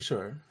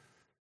sure.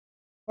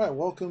 All right,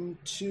 welcome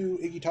to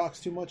Iggy Talks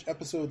Too Much,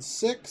 episode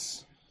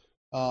 6.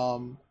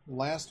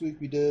 Last week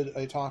we did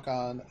a talk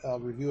on a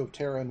review of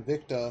Terra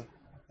Invicta,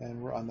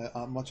 and we're on the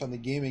much on the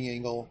gaming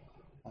angle.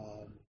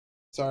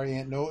 Sorry,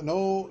 Aunt,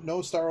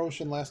 no Star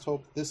Ocean Last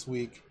Hope this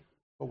week,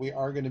 but we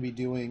are going to be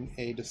doing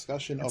a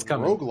discussion of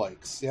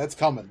roguelikes. Yeah, it's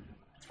coming.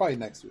 It's probably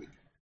next week.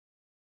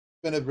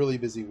 It's been a really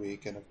busy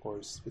week, and of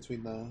course,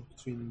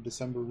 between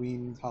December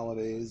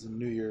holidays and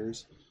New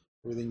Year's,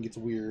 everything gets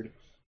weird.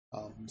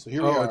 So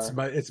here we are.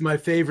 It's my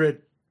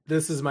favorite.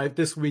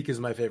 This week is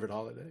my favorite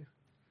holiday.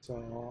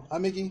 So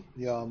I'm Iggy.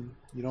 You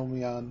know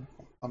me on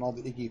all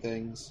the Iggy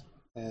things,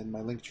 and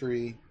my link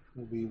tree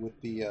will be with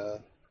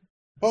the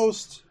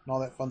post and all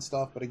that fun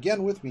stuff. But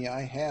again, with me,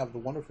 I have the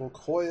wonderful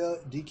Koya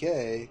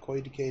DK,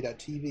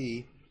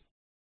 koyadk.tv.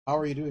 How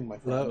are you doing, my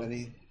friend? Hello.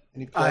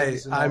 Any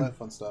plugs and all that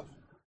fun stuff?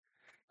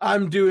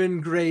 I'm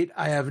doing great.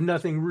 I have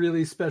nothing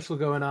really special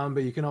going on,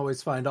 but you can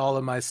always find all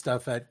of my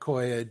stuff at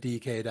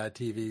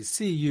koyadk.tv,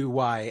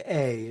 CUYADK.tv.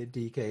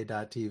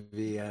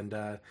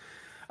 And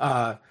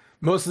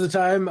most of the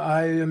time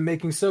I am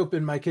making soap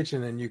in my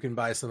kitchen, and you can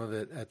buy some of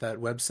it at that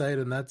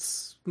website. And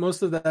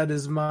most of that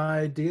is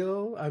my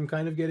deal. I'm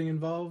kind of getting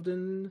involved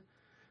in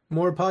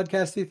more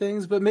podcasty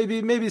things, but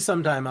maybe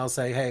sometime I'll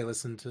say, hey,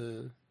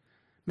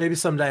 maybe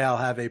someday I'll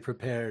have a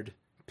prepared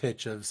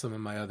pitch of some of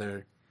my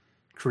other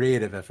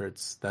creative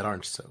efforts that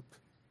aren't soap.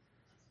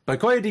 But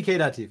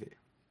koyadk.tv.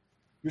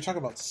 You're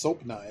talking about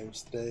soap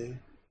knives today.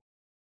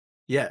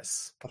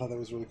 Yes. I thought that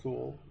was really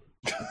cool.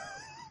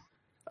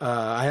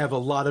 I have a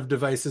lot of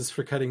devices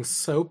for cutting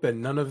soap,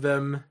 and none of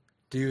them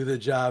do the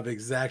job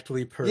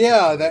exactly perfectly.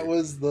 Yeah, that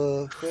was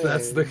the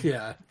thing.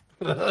 Yeah.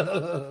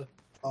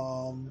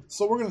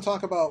 So we're going to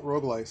talk about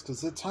roguelikes,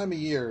 because it's the time of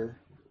year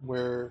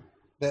where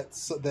that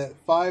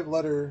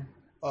 5-letter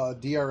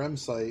DRM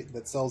site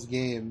that sells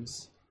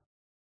games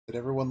that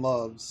everyone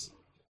loves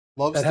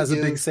that has a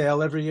big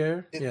sale every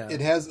year.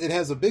 It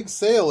has a big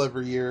sale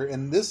every year,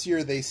 and this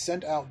year they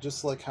sent out,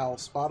 just like how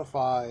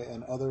Spotify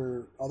and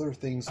other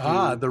things do.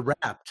 The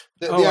Wrapped.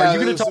 Yeah, are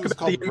you going to talk about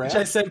the image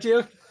I sent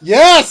you?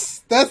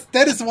 Yes, that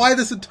is why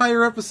this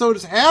entire episode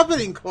is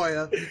happening,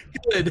 Koya.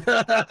 Good.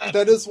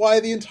 That is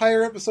why the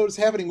entire episode is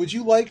happening. Would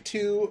you like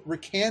to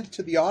recant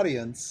to the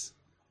audience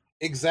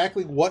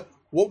exactly what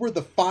were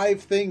the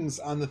 5 things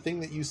on the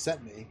thing that you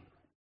sent me?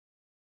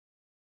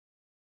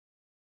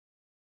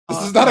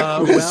 This is not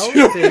a quiz.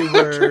 Well,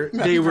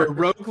 they were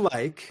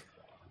roguelike.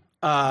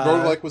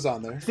 Roguelike was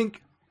on there.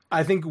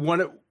 I think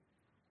one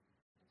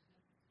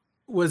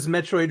was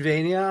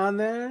Metroidvania on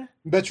there.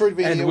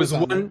 Metroidvania was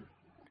on there.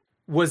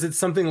 Was it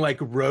something like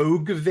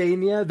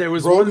Roguevania? There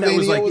was one that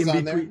was like in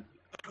between. There.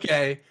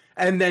 Okay,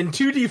 and then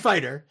 2D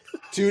Fighter.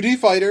 2D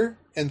Fighter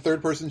and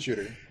third-person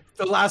shooter.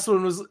 The last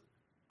one was.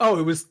 Oh,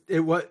 it was.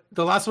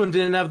 The last one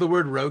didn't have the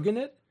word rogue in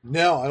it.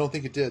 No, I don't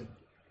think it did.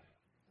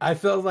 I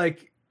felt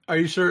like. Are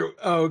you sure?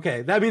 Oh,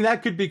 okay. I mean,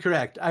 that could be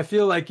correct. I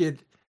feel like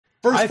it.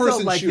 I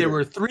felt like shooter. There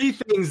were 3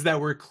 things that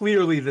were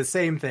clearly the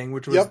same thing,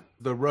 which was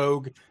the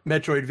Rogue,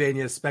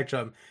 Metroidvania,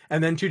 Spectrum,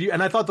 and then 2D.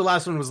 And I thought the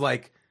last one was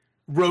like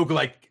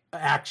roguelike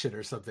action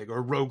or something,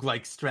 or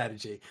roguelike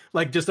strategy,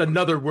 like just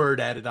another word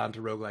added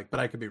onto roguelike. But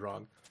I could be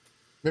wrong.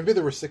 Maybe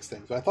there were 6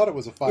 things. But I thought it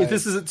was a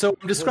 5. So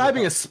I'm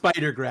describing a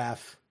spider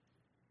graph.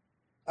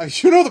 I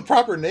should know the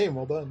proper name.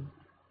 Well done.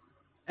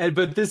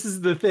 But this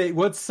is the thing.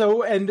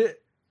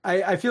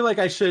 I feel like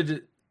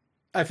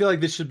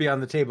this should be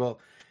on the table.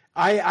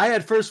 I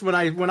at first when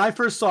I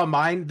first saw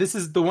mine, this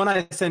is the one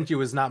I sent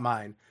you is not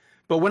mine.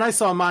 But when I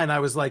saw mine, I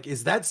was like,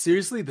 is that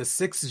seriously the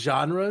 6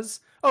 genres?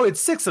 Oh, it's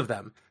 6 of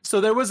them.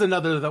 So there was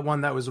another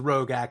one that was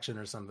rogue action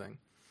or something.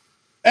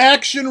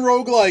 Action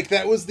roguelike,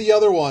 that was the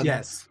other one.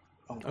 Yes.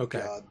 Oh my okay.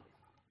 God.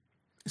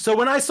 So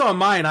when I saw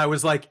mine, I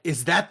was like,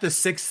 is that the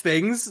 6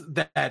 things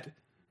that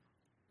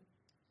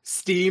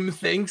Steam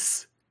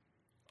thinks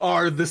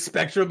are the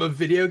spectrum of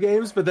video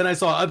games? But then I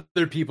saw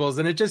other people's,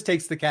 and it just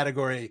takes the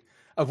category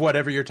of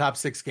whatever your top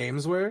 6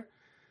 games were.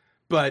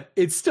 But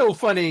it's still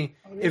funny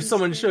if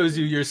someone shows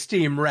you your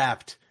Steam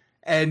Wrapped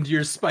and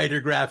your spider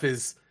graph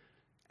is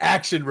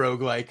action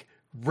roguelike,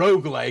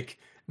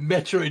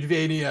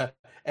 Metroidvania,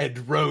 and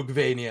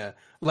Roguevania.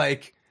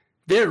 Like,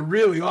 they're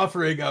really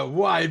offering a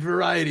wide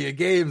variety of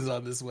games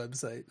on this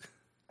website.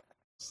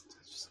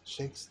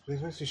 It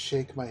makes me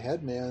shake my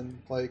head,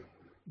 man. Like,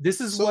 This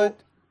is what.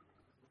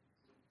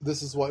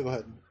 Go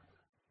ahead.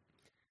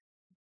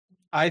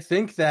 I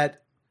think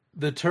that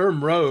the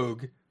term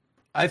rogue,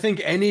 I think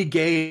any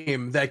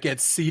game that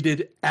gets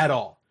seeded at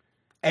all,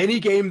 any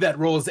game that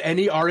rolls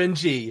any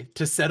RNG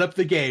to set up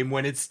the game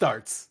when it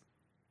starts,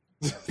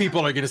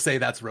 people are going to say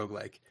that's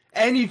roguelike.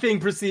 Anything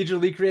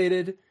procedurally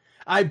created,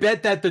 I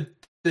bet that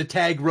the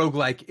tag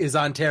roguelike is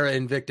on Terra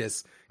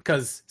Invictus,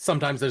 because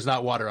sometimes there's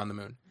not water on the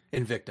moon.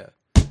 Invicta.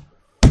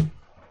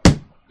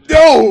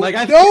 No! Like,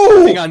 I think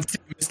everything on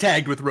Steam is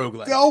tagged with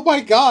roguelike. Oh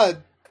my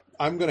God!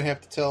 I'm going to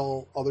have to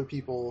tell other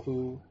people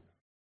who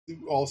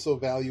also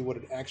value what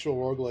an actual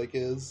roguelike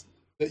is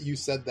that you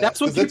said that.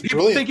 That's what people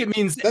brilliant. think it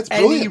means. That's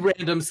any brilliant.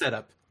 random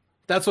setup.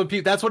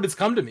 That's what it's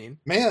come to mean.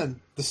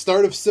 Man, the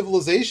start of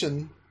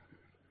civilization,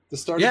 the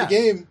start of the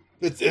game.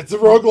 It's a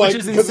roguelike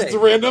because it's a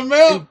random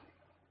map. And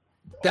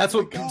that's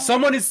what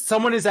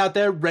someone is out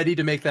there ready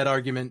to make that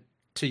argument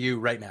to you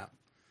right now.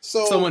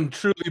 So someone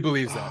truly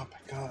believes that. Oh my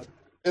god!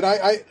 And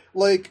I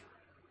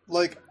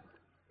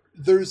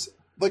there's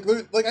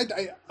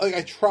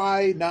I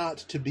try not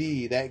to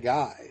be that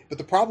guy, but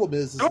the problem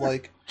is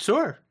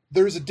sure.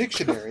 There's a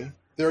dictionary.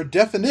 There are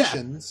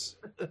definitions.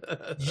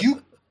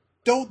 You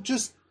don't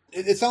just.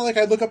 It's not like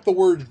I look up the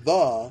word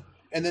 "the"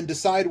 and then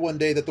decide one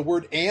day that the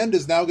word "and"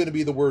 is now going to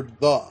be the word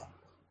 "the."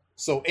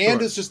 So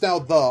 "and" is just now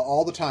 "the"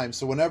 all the time.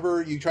 So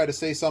whenever you try to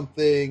say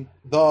something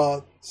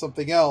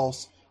something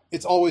else,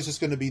 it's always just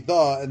going to be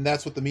 "the," and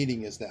that's what the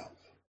meaning is now.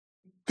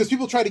 Because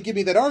people try to give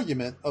me that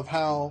argument of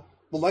how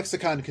the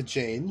lexicon can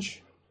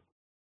change.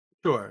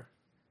 Sure.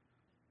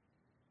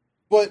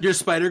 But your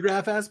spider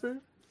graph, Asper?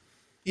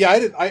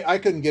 Yeah, I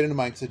couldn't get into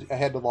mine because I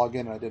had to log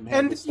in and I didn't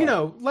have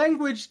And,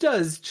 language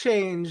does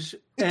change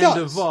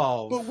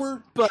evolve. But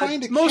we're trying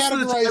to most categorize of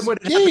the time when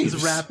it games.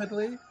 happens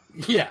rapidly.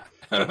 Yeah.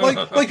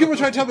 like people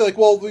try to tell me, like,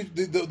 well,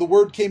 the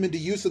word came into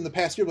use in the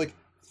past year. I'm like,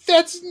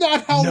 that's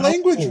not how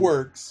language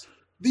works.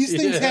 These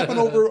things happen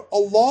over a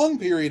long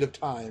period of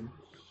time.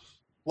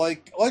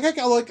 Like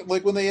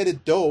when they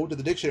added "doe" to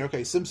the dictionary.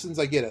 Okay, Simpsons,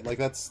 I get it. Like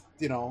that's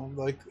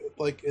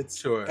it's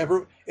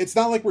sure. It's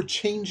not like we're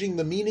changing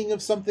the meaning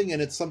of something,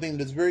 and it's something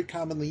that is very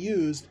commonly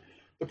used.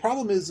 The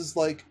problem is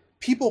like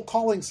people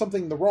calling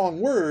something the wrong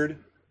word.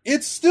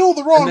 It's still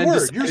the wrong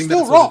word. You're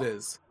still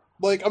wrong.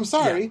 Like, I'm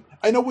sorry,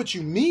 I know what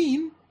you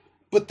mean,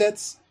 but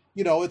that's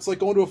it's like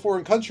going to a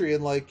foreign country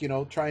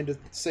and trying to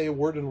say a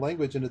word in a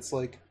language, and it's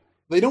like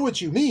they know what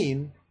you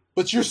mean.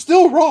 But you're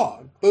still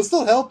wrong. They'll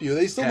still help you.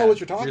 They still know what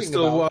you're talking about.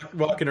 You're still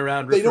walking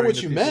around. They know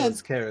what you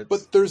meant,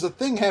 but there's a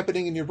thing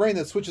happening in your brain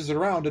that switches it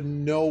around to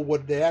know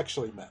what they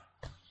actually meant.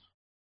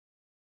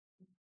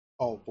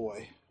 Oh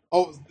boy.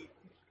 Oh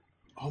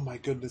my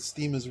goodness.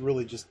 Steam is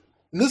really just.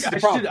 And this is the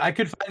problem. I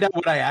could find out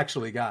what I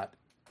actually got.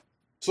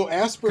 So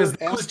Asper,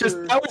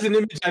 that was an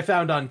image I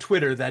found on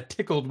Twitter that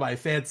tickled my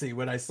fancy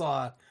when I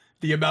saw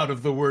the amount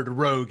of the word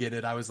rogue in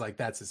it. I was like,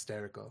 that's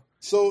hysterical.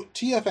 So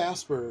TF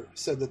Asper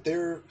said that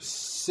their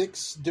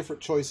 6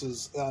 different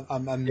choices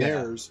on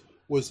theirs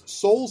was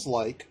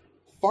Souls-like,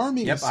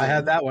 farming. Yep, I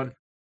had that one.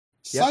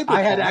 Cyberpunk.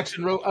 I had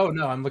action rogue. Oh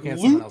no, I'm looking at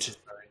someone else's.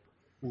 Sorry.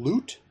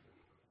 Loot.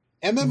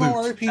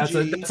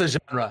 MMORPG. That's a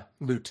genre.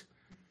 Loot.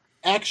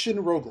 Action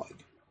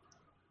roguelike.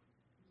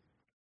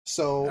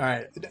 So all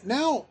right.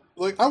 Now,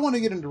 I want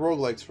to get into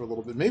roguelikes for a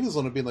little bit. Maybe this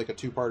will end up being like a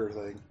 2-parter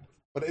thing.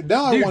 But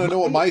now I want to know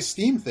what my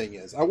Steam thing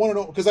is. I want to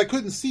know because I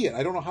couldn't see it.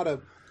 I don't know how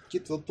to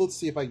get to. Let's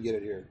see if I can get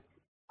it here.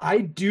 I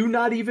do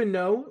not even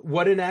know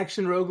what an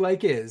action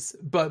roguelike is,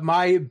 but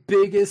my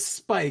biggest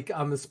spike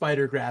on the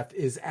spider graph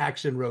is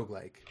action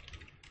roguelike.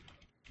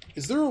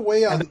 Is there a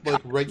way on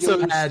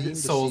regular Steam to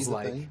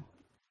Souls-like. see the thing?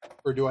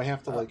 Or do I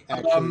have to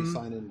actually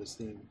sign into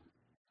Steam?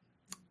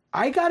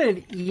 I got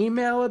an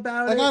email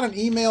about it. I got an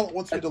email that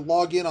wants me to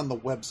log in on the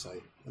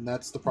website, and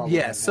that's the problem.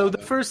 Yeah, so the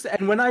first,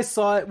 and when I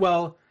saw it,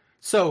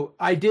 so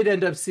I did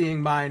end up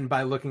seeing mine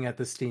by looking at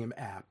the Steam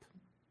app,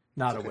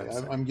 not a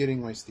website. I'm getting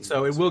my Steam.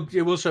 So it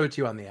will show it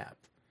to you on the app.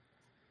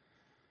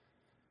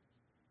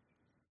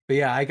 But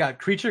yeah, I got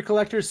Creature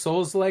Collector,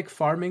 Souls-like,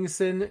 Farming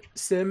Sim,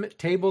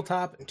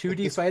 Tabletop,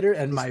 2D Fighter,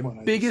 and my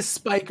biggest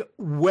spike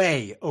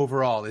way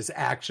overall is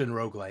Action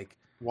Roguelike.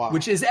 Wow.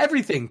 Which is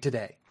everything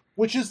today.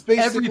 Which is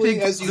basically,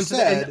 everything, as you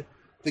said,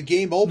 the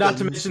game opens. Not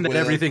to mention that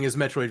everything is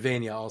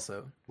Metroidvania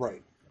also.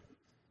 Right.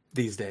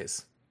 These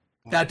days.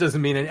 That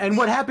doesn't mean it. And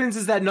what happens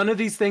is that none of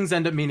these things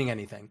end up meaning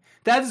anything.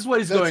 That is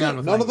what is going on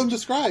with None of them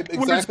describe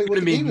exactly what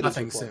the game is.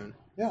 Nothing soon.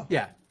 Yeah.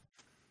 Yeah.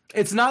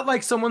 It's not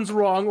like someone's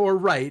wrong or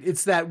right.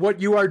 It's that what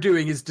you are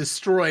doing is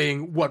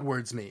destroying what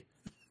words mean.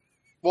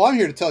 Well, I'm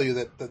here to tell you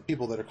that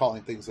people that are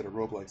calling things that are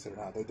roguelikes that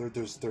are not,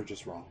 they're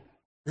just wrong.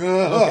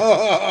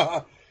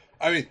 Okay.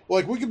 I mean,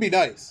 we can be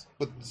nice,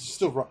 but it's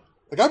still wrong.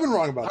 I've been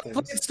wrong about things.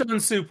 I played Stone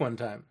Soup one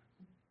time.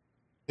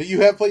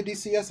 You have played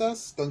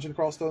DCSS, Dungeon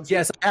Crawl Stone Soup?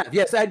 Yes, I have.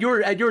 Yes, at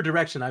your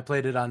direction, I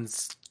played it on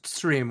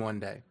stream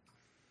one day.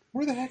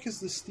 Where the heck is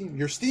the Steam?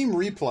 Your Steam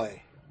replay.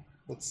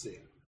 Let's see.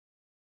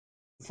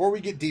 Before we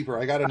get deeper,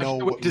 I got to know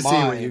what see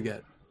what you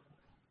get.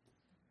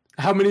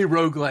 How many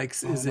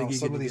roguelikes is Iggy?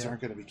 Some of these aren't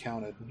going to be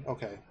counted.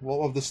 Okay.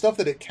 Well, of the stuff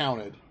that it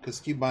counted,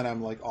 because keep in mind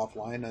I'm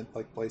offline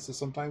at places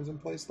sometimes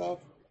and play stuff.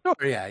 Sure,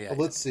 yeah. Well,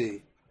 let's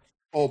see.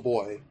 Oh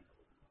boy.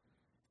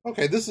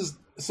 Okay,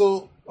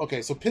 so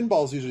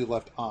pinball's usually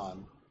left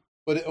on,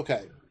 but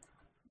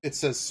it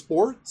says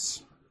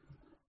sports.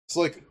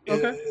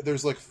 It's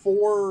there's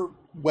 4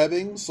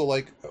 webbings, so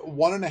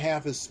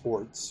 1.5 is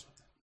sports.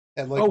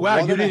 And oh wow,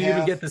 you didn't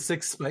even get the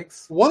 6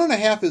 spikes.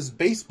 1.5 is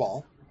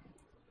baseball.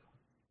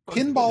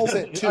 Pinball's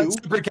at 2.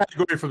 Separate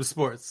category from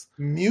sports.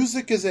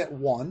 Music is at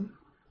 1.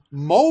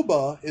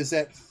 MOBA is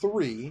at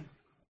 3.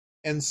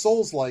 And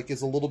Souls-like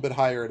is a little bit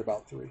higher at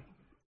about 3.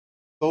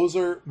 Those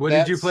are. What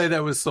did you play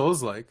that was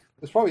Souls-like?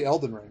 It's probably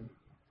Elden Ring.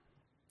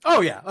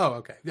 Oh yeah. Oh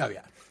okay. Oh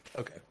yeah.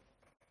 Okay.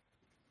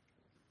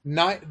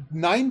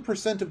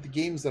 9% of the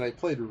games that I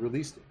played were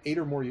released 8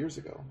 or more years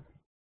ago.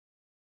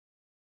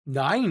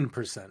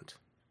 9%.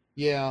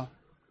 Yeah.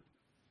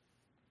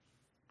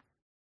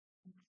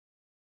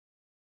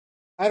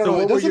 I don't So know.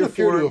 It what were doesn't your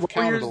appear to four? have What were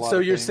counted your a lot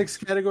of your things. 6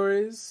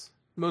 categories?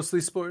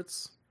 Mostly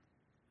sports.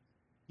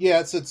 Yeah,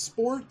 it said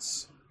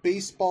sports,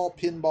 baseball,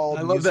 pinball,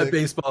 I love that music.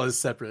 baseball is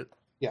separate,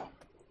 Yeah,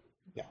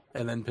 yeah,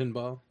 and then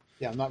pinball.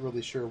 yeah. I'm not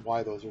really sure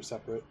why those are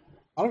separate.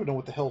 I don't even know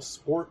what the hell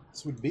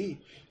sports would be.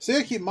 So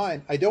yeah, keep in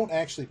mind, I don't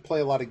actually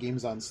play a lot of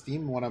games on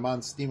Steam. When I'm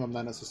on Steam, I'm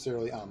not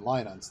necessarily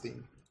online on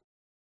Steam.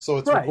 So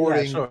it's Right? Yeah.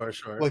 recording,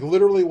 Sure. like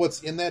literally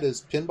what's in that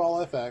is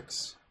Pinball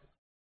FX,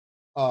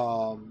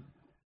 um,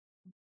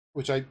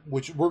 which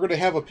we're going to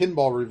have a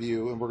pinball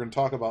review, and we're going to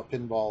talk about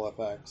Pinball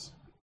FX.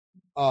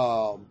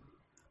 Um,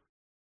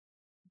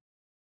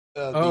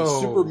 the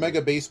Super Oh.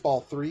 Mega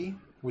Baseball 3,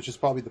 which is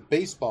probably the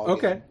baseball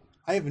Okay. game.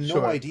 I have no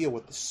Sure. idea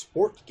what the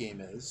sport game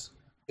is.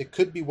 It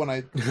could be when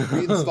I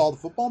reinstalled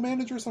Football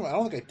Manager or something. I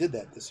don't think I did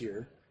that this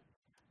year.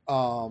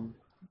 Um,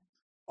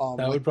 That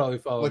like would probably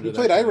fall we under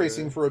played that iRacing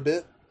category. for a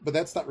bit, but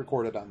that's not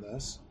recorded on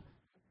this.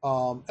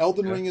 Elden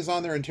Okay. Ring is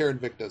on there, and Terra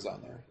Invicta is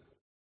on there.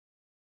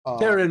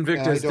 Terra And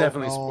Invicta I is don't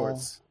definitely know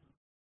sports.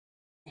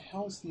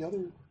 how's the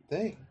other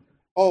thing.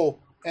 Oh,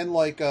 and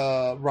like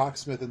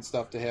Rocksmith and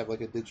stuff to have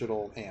like a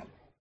digital amp.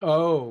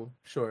 Oh,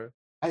 sure.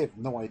 I have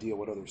no idea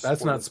what other That's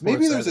sport not is.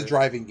 Maybe sports there's a either.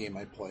 driving game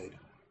I played.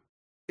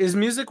 Is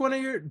music one of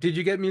your? Did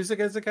you get music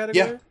as a Yeah.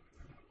 category?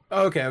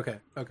 Oh,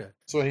 okay.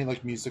 So any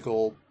like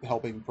musical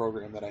helping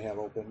program that I have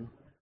open,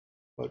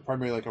 but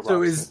primarily like a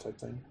So Rocksmith type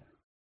thing.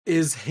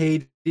 is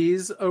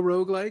Hades a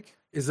roguelike?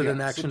 Is it Yeah. an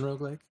So action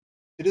roguelike?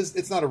 it is.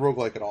 It's not a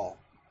roguelike at all.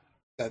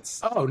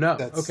 That's Oh no.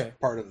 that's Okay.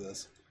 part of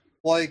this.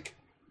 Like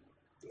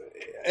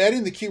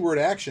adding the keyword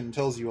action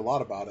tells you a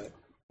lot about it.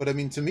 But I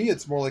mean, to me,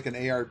 it's more like an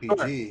Sure.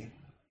 ARPG.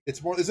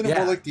 It's more, isn't it more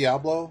Yeah. like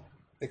Diablo?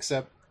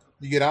 Except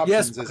you get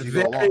Yes, options but as you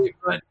go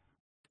along.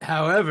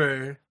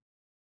 however,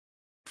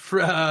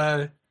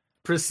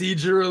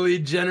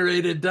 procedurally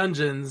generated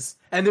dungeons,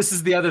 and this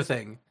is the other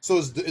thing. So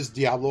is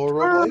Diablo a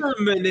roguelike?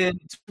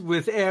 Permanent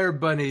with Air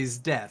Bunny's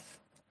death.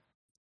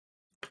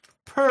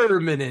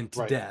 Permanent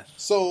Right. death.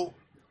 So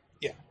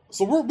yeah.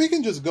 So we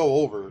can just go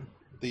over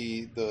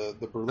the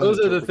Berlin Those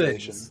are the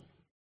interpretation. things.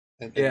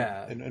 And,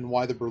 Yeah. and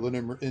why the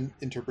Berlin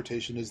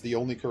interpretation is the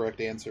only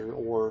correct answer,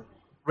 or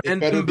it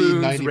better Random be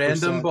boons, 90%.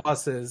 random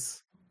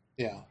bosses.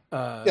 Yeah.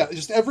 Uh, Yeah,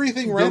 just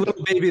everything the random.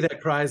 little baby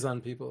that cries on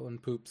people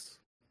and poops.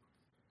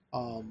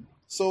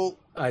 So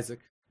Isaac.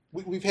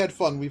 we've had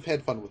fun. We've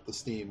had fun with the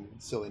Steam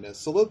silliness.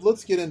 So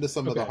let's get into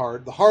some of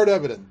Okay. the hard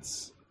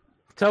evidence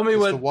Tell me as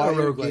what to a why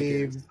your roguelike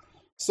game. is.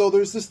 So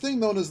there's this thing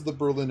known as the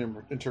Berlin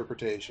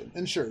interpretation,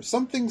 and sure,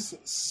 some things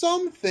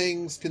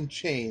can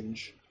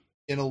change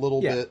in a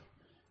little Yeah. bit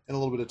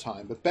of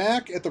time. But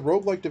back at the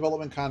Roguelike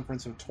Development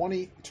Conference in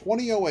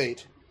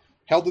 2008,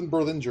 held in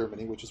Berlin,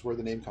 Germany, which is where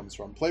the name comes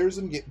from, players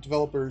and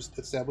developers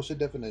established a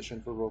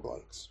definition for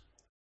roguelikes.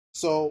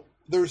 So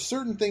there's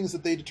certain things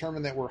that they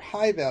determined that were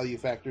high value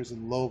factors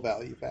and low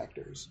value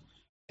factors,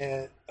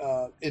 and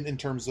in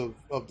terms of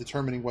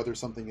determining whether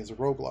something is a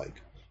roguelike.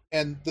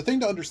 And the thing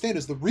to understand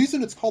is the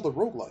reason it's called a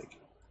roguelike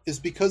is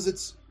because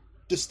it's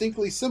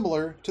distinctly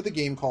similar to the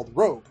game called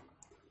Rogue,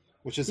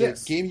 which is a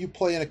game you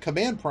play in a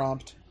command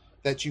prompt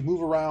that you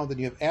move around and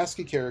you have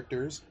ASCII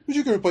characters, which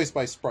you can replace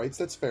by sprites.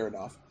 That's fair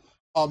enough.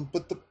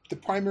 But the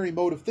primary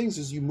mode of things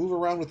is you move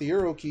around with the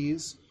arrow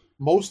keys.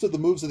 Most of the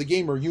moves of the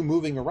game are you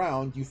moving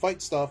around. You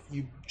fight stuff.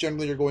 You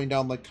generally are going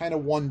down like kind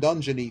of one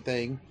dungeon-y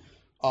thing.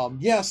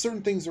 Yeah,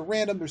 certain things are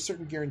random. There's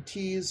certain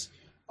guarantees.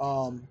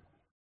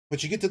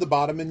 But you get to the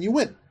bottom and you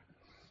win.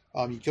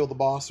 You kill the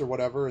boss or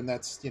whatever, and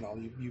that's,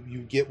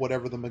 you get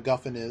whatever the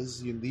MacGuffin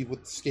is. You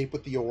escape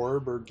with the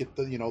orb or get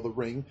the the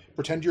ring.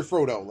 Pretend you're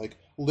Frodo. Like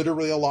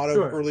literally, a lot of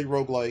early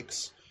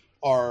roguelikes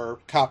are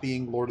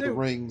copying Lord of the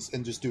Rings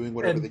and just doing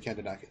whatever they can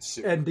to not get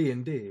sued. And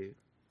D&D.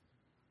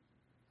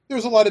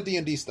 There's a lot of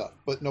D&D stuff,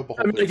 but no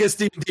beholders. I guess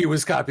D&D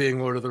was copying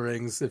Lord of the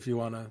Rings, if you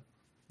want to.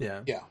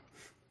 Yeah.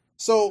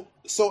 So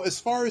as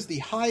far as the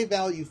high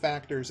value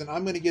factors, and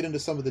I'm going to get into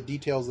some of the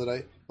details that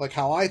I like,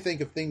 how I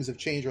think of things have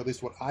changed, or at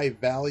least what I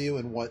value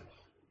and what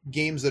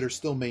games that are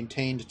still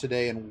maintained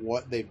today and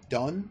what they've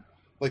done.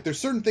 Like there's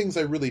certain things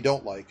I really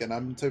don't like, and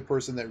I'm the type of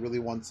person that really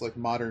wants like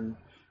modern,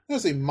 I don't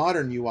say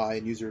modern UI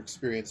and user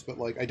experience, but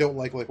like I don't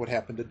like what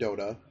happened to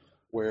Dota,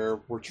 where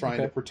we're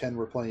trying to pretend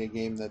we're playing a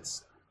game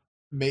that's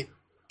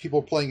people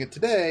are playing it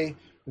today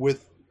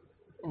with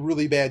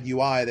really bad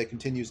UI that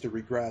continues to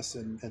regress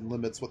and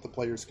limits what the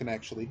players can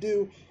actually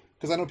do.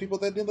 Because I know people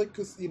that did like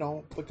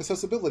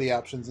accessibility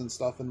options and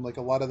stuff, and like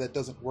a lot of that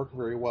doesn't work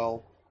very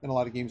well in a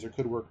lot of games, or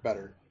could work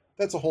better.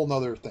 That's a whole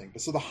nother thing.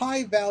 So the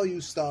high value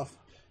stuff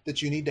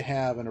that you need to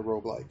have in a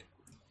roguelike.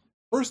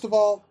 First of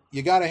all,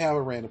 you got to have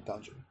a random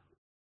dungeon.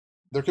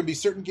 There can be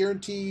certain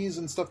guarantees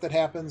and stuff that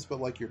happens, but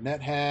like your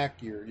NetHack,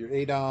 your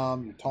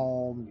ADOM, your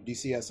Tome, your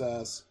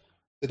DCSS,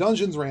 the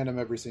dungeon's random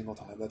every single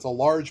time. That's a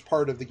large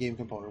part of the game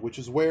component, which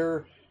is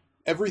where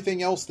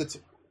everything else that's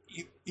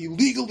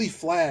illegally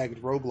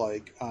flagged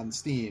roguelike on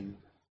Steam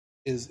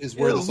is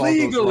where this all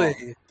goes wrong.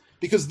 Illegally.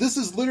 Because this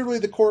is literally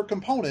the core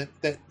component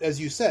that, as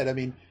you said, I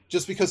mean,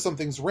 just because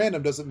something's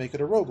random doesn't make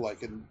it a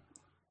roguelike. And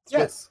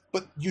Yes.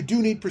 But you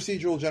do need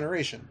procedural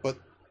generation. But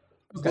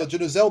Okay.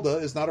 Legend of Zelda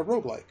is not a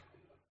roguelike.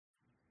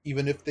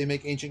 Even if they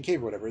make Ancient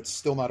Cave or whatever, it's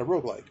still not a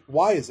roguelike.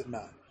 Why is it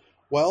not?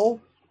 Well,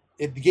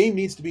 the game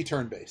needs to be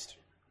turn-based.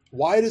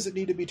 Why does it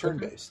need to be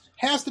turn-based?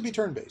 Has to be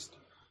turn-based.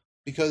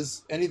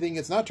 Because anything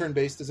that's not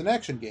turn-based is an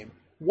action game.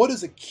 What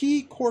is a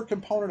key core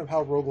component of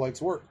how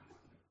roguelikes work?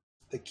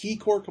 The key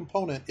core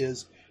component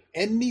is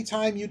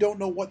anytime you don't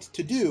know what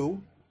to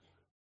do,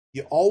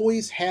 you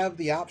always have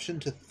the option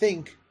to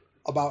think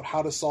about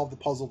how to solve the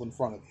puzzle in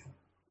front of you.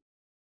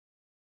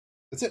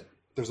 That's it.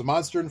 There's a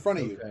monster in front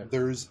of you.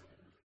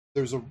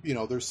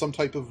 There's some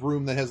type of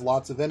room that has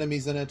lots of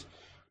enemies in it.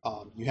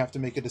 You have to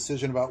make a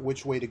decision about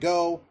which way to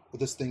go, but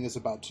this thing is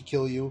about to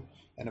kill you.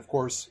 And of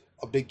course,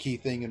 a big key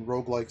thing in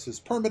roguelikes is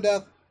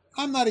permadeath.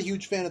 I'm not a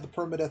huge fan of the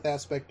permadeath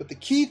aspect, but the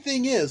key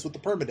thing is with the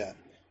permadeath.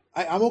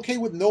 I'm okay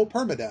with no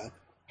permadeath.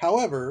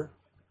 However,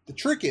 the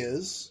trick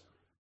is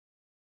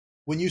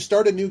when you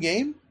start a new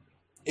game,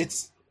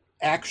 it's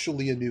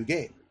actually a new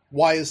game.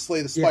 Why is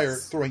Slay the Spire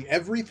throwing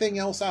everything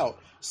else out?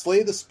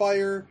 Slay the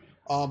Spire,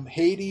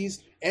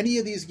 Hades, any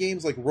of these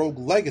games like Rogue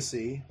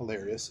Legacy,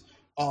 hilarious.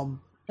 Even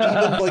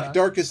like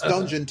Darkest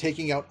Dungeon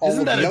taking out all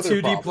of the other problems.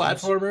 Isn't that a 2D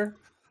platformer?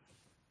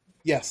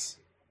 Yes.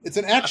 It's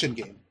an action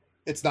game.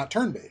 It's not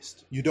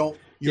turn-based.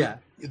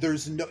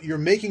 You're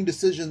making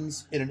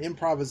decisions in an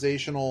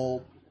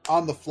improvisational,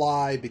 on the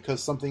fly,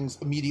 because something's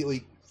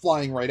immediately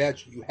flying right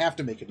at you. You have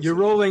to make a decision. You're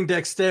rolling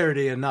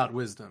dexterity and not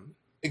wisdom.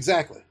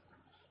 Exactly.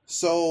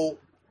 So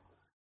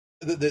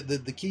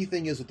the key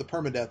thing is with the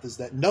permadeath is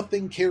that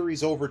nothing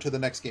carries over to the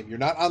next game. You're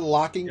not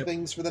unlocking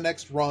things for the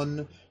next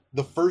run.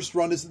 The first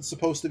run isn't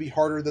supposed to be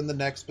harder than the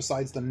next,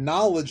 besides the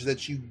knowledge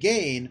that you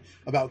gain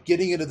about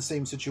getting into the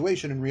same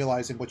situation and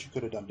realizing what you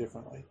could have done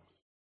differently.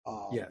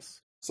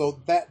 Yes.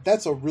 So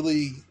that's a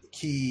really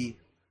key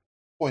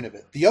point of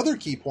it. The other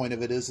key point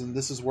of it is, and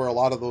this is where a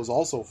lot of those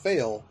also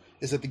fail,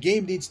 is that the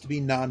game needs to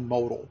be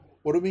non-modal.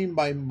 What do we mean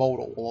by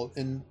modal? Well,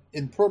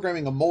 in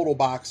programming, a modal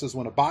box is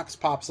when a box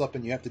pops up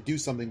and you have to do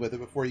something with it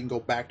before you can go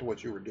back to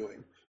what you were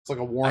doing. It's like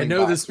a warning. I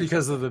know this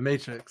because of the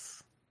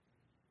Matrix.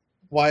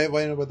 Why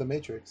know about the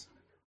Matrix?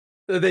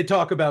 They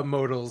talk about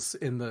modals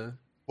in the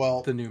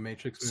new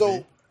Matrix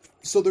movie.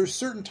 So there's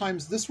certain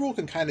times this rule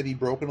can kind of be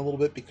broken a little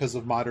bit because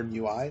of modern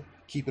UI.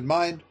 Keep in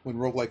mind, when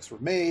roguelikes were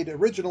made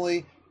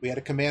originally, we had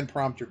a command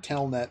prompt or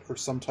telnet or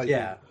some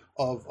type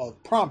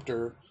of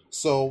prompter.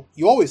 So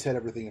you always had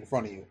everything in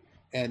front of you.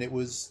 And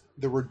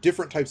there were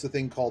different types of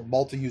thing called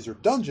multi-user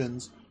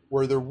dungeons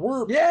where there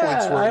were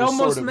points where it was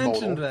sort of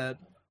mentioned modal.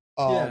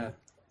 that.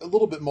 A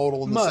little bit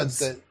modal in the sense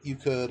that you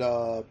could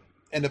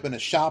end up in a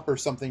shop or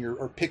something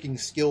or picking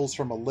skills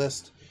from a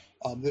list.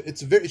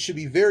 It should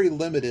be very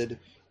limited,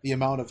 the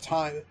amount of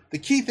time. The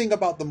key thing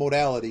about the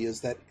modality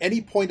is that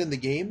any point in the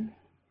game,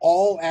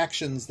 all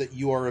actions that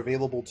you are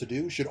available to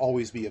do should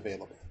always be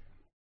available.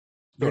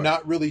 Sure. You're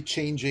not really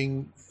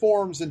changing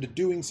forms into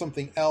doing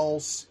something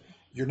else.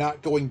 You're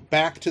not going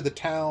back to the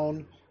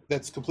town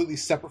that's completely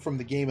separate from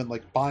the game and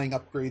like buying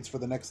upgrades for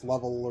the next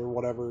level or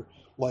whatever.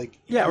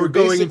 Or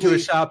going into a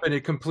shop and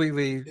it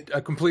completely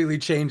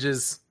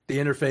changes the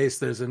interface.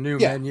 There's a new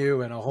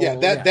menu and a whole.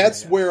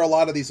 That's where a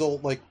lot of these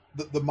old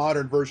the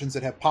modern versions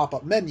that have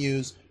pop-up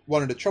menus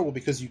run into trouble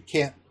because you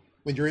can't,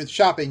 when you're in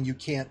shopping, you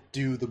can't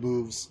do the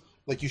moves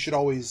like you should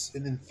always,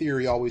 in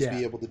theory, always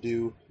be able to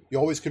do. You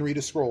always can read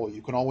a scroll.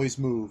 You can always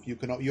move.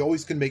 You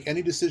always can make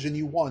any decision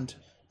you want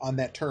on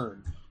that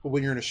turn. But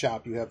when you're in a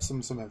shop, you have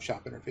some have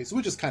shop interface,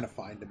 which is kind of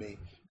fine to me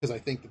because I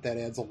think that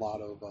adds a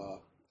lot of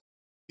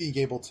being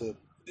able to,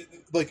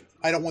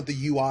 I don't want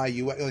the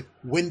UI like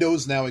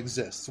Windows now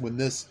exists. When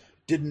this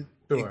didn't,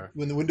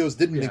 when the Windows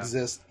didn't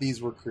exist,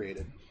 these were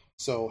created.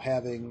 So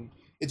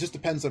it just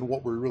depends on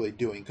what we're really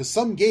doing. Because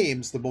some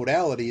games, the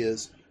modality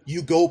is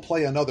you go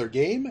play another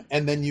game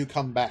and then you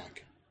come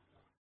back.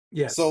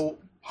 Yes. So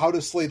how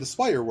does Slay the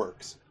Spire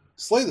works?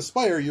 Slay the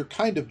Spire, you're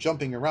kind of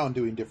jumping around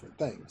doing different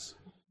things.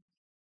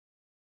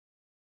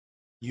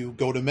 You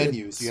go to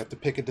menus, you have to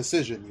pick a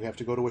decision, you have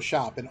to go to a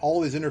shop, and all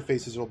these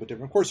interfaces are a little bit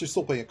different. Of course, you're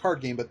still playing a card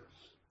game, but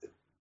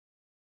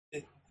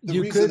the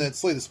reason that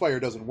Slay the Spire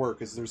doesn't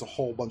work is there's a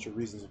whole bunch of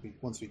reasons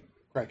once we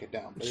crack it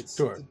down.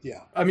 But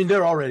I mean,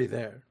 they're already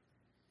there.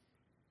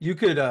 You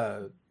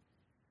could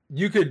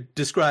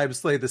describe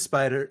Slay the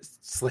Spire.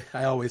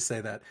 I always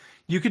say that.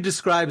 You could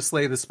describe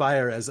Slay the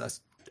Spire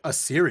as a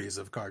series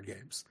of card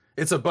games.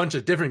 It's a bunch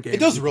of different games. It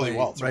does really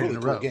well. It's a really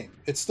cool game.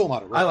 It's still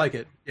not a roguelike. I like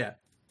it. Yeah.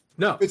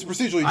 No, it's a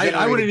procedurally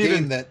generated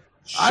game that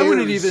shares... I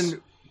wouldn't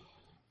even...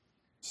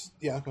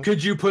 Yeah.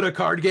 Could you put a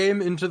card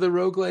game into the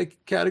roguelike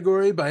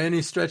category by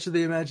any stretch of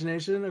the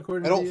imagination? I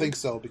don't think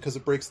so because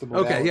it breaks the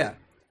modality. Okay, yeah.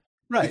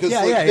 Right. Because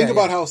think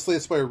about how Slay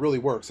the Spire really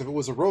works. If it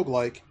was a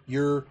roguelike,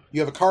 you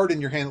have a card in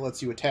your hand that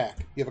lets you attack.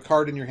 You have a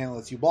card in your hand that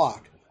lets you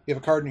block. You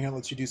have a card in your hand that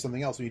lets you do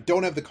something else. When you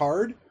don't have the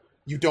card,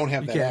 you don't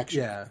have that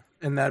action. Yeah.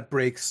 and that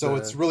breaks So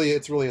the. it's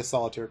really a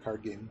solitaire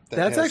card game.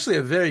 That's actually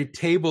a very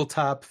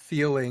tabletop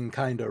feeling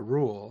kind of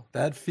rule.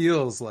 That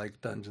feels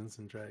like Dungeons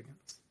and Dragons.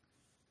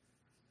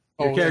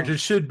 Your character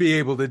should be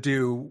able to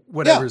do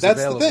whatever's that's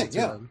the available thing. to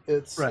Yeah, them.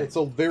 it's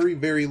a very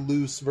very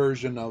loose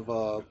version of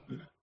a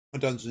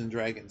Dungeons and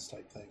Dragons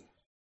type thing.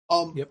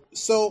 Yep.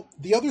 So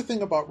the other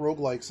thing about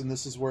roguelikes, and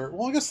this is where,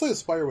 well, I guess Slay the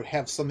Spire would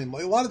have something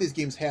like a lot of these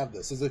games have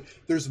this, is that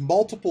there's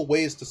multiple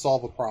ways to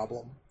solve a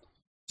problem.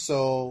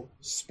 So,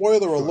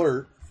 spoiler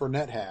alert for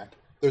NetHack,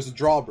 there's a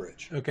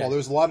drawbridge. Okay. Well,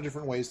 there's a lot of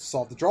different ways to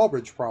solve the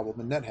drawbridge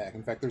problem in NetHack.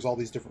 In fact, there's all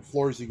these different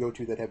floors you go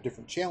to that have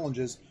different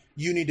challenges.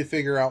 You need to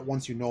figure out,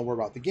 once you know more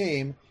about the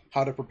game,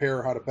 how to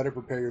prepare, how to better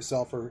prepare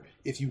yourself, or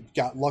if you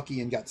got lucky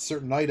and got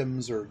certain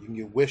items, or you can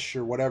get wish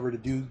or whatever to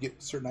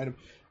get certain item.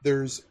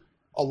 There's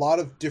a lot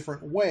of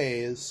different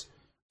ways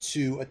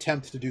to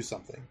attempt to do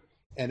something.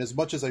 And as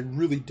much as I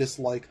really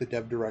dislike the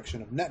dev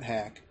direction of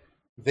NetHack,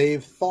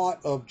 they've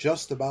thought of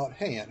just about,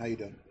 hey, Ann, how you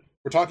doing?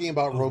 We're talking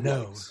about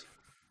roguelikes.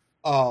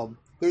 No.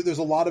 There's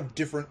a lot of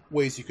different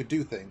ways you could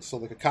do things. So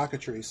like a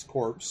cockatrice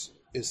corpse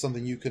is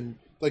something you can,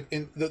 like,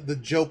 in the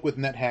joke with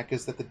NetHack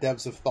is that the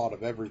devs have thought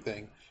of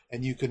everything,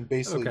 and you can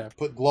basically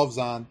put gloves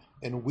on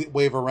and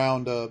wave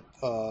around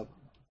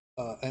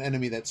an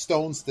enemy that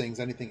stones things,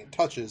 anything it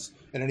touches,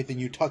 and anything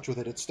you touch with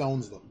it, it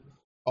stones them.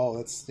 Oh,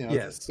 that's, you know,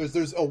 yes.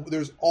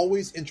 There's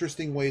always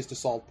interesting ways to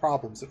solve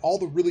problems. And all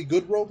the really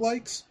good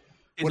roguelikes,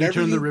 can you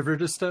turn the river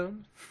to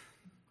stone?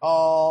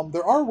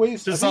 There are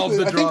ways to solve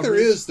the drawbridge. I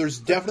think there's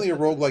definitely a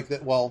roguelike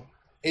that, well,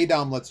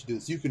 ADOM lets you do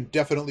this. You can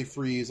definitely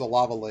freeze a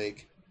lava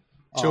lake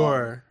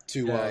to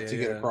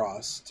get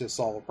across to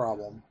solve a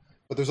problem.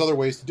 But there's other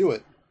ways to do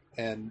it.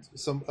 And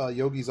some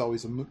Yogi's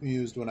always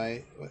amused when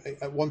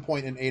at one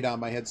point in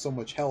ADOM I had so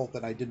much health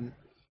that I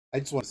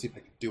just want to see if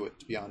I could do it,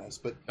 to be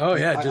honest. But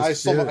I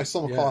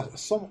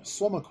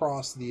swum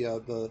across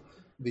the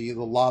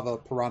lava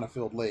piranha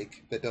filled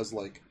lake that does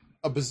like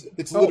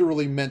it's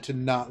literally meant to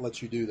not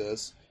let you do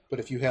this. But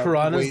if you have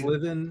piranhas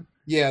live in,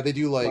 they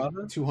do like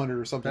lava? 200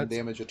 or something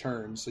damage a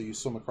turn. So you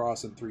swim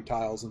across in 3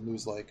 tiles and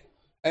lose like,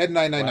 I had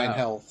 999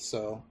 health,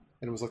 so,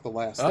 and it was like the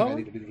last thing I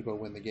needed to do to go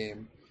win the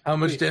game. How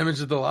much damage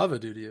did the lava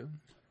do to you?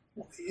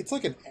 It's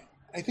like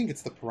I think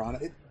it's the piranha.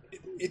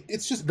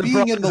 It's just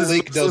being in the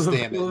lake does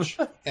damage,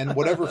 and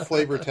whatever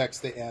flavor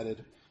text they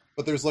added.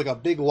 But there's like a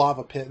big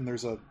lava pit, and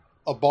there's a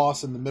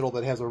boss in the middle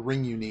that has a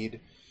ring you need.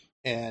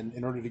 And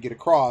in order to get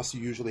across,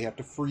 you usually have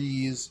to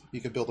freeze. You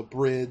can build a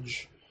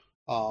bridge.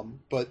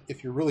 But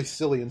if you're really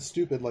silly and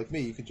stupid like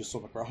me, you can just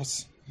swim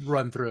across.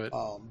 Run through it.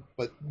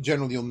 But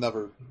generally you'll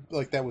never,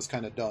 like, that was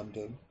kind of done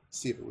to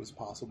see if it was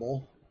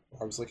possible.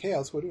 I was like, hey,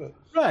 let's go do it.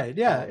 Right,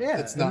 yeah.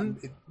 It's not,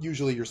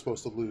 usually you're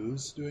supposed to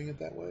lose doing it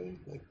that way,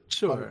 like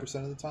 100%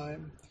 of the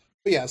time.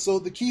 But yeah, so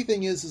the key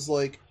thing is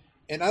like,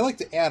 and I like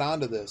to add on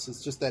to this,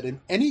 it's just that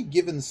in any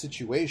given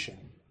situation,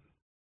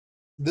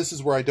 this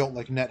is where I don't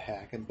like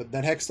NetHack, but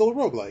NetHack's still a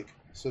roguelike,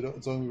 so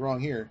don't get me wrong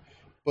here.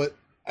 But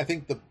I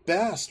think the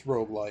best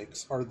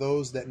roguelikes are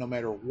those that no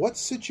matter what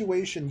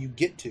situation you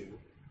get to,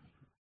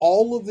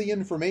 all of the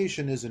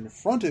information is in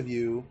front of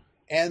you,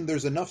 and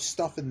there's enough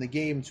stuff in the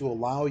game to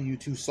allow you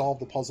to solve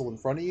the puzzle in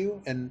front of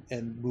you and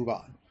move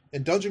on.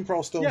 In Dungeon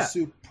Crawl Stone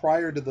Soup,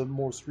 prior to the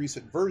most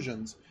recent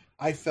versions,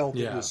 I felt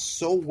it was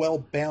so well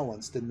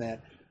balanced in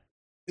that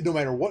no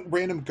matter what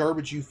random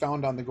garbage you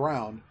found on the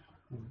ground,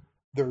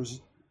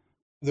 there's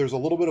a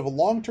little bit of a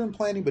long-term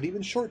planning, but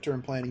even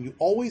short-term planning, you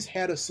always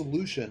had a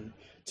solution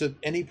to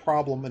any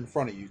problem in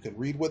front of you. You can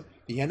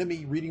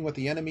reading what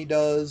the enemy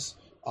does,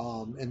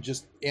 and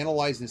just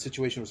analyzing the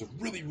situation was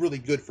really, really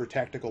good for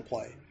tactical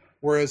play.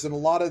 Whereas in a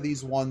lot of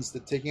these ones,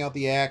 that taking out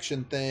the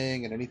action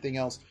thing and anything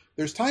else,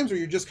 there's times where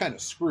you're just kind of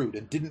screwed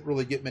and didn't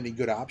really get many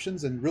good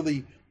options. And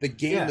really, the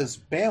game is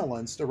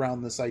balanced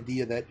around this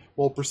idea that,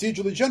 well,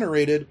 procedurally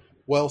generated,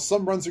 well,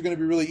 some runs are going to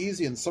be really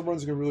easy and some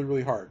runs are going to be really,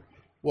 really hard.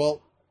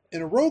 Well,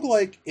 in a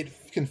roguelike, it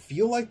can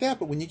feel like that,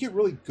 but when you get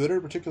really good at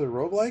a particular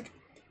roguelike,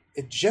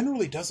 it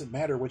generally doesn't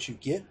matter what you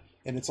get,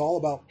 and it's all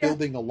about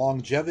building a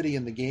longevity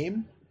in the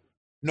game,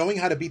 knowing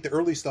how to beat the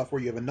early stuff where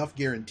you have enough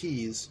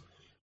guarantees,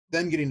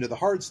 then getting to the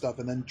hard stuff,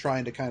 and then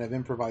trying to kind of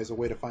improvise a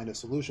way to find a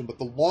solution. But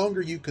the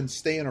longer you can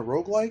stay in a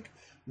roguelike,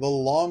 the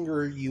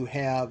longer you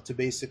have to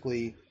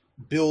basically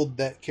build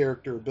that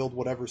character, build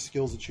whatever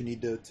skills that you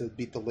need to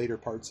beat the later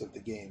parts of the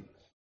game.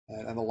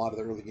 And a lot of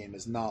the early game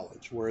is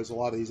knowledge, whereas a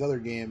lot of these other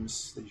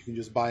games that you can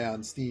just buy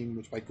on Steam,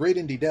 which by great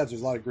indie devs,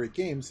 there's a lot of great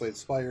games, like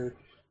Spire,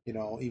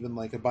 even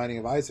like A Binding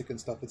of Isaac and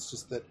stuff. It's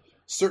just that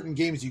certain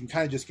games you can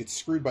kind of just get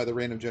screwed by the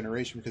random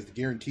generation because the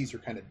guarantees are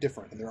kind of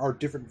different, and there are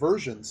different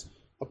versions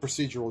of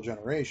procedural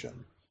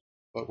generation.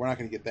 But we're not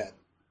going to get that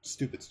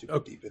stupid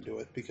deep into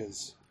it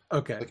because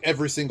like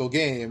every single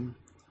game,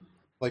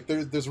 like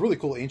there's a really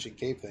cool ancient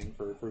cave thing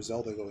for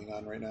Zelda going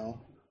on right now.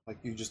 Like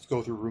you just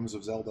go through rooms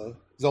of Zelda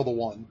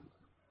 1.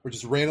 Or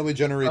just randomly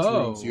generates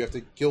rooms. You have to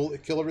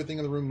kill everything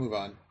in the room, move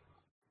on.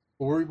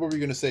 What were you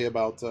going to say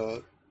about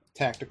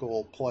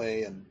tactical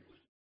play and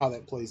how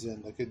that plays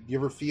in? Like, do you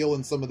ever feel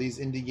in some of these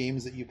indie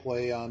games that you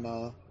play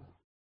on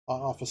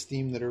off of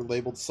Steam that are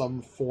labeled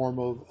some form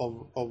of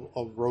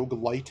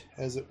roguelite,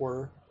 as it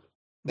were.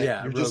 That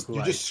Yeah, you're just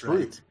roguelites, screwed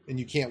right. and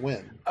you can't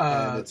win,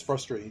 and Uh, it's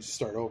frustrating to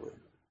start over.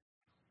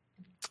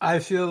 I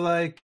feel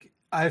like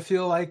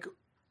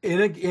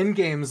in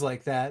games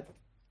like that,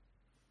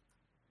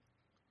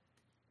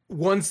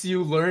 once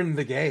you learn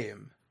the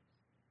game,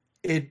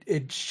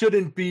 it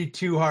shouldn't be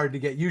too hard to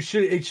get.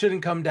 It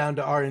shouldn't come down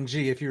to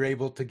RNG if you're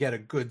able to get a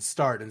good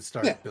start and Yeah,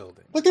 start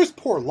building. like there's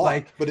poor luck,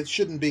 Like but it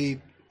shouldn't be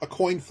a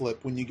coin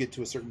flip when you get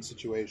to a certain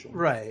situation.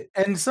 right.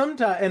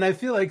 And I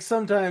feel like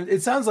sometimes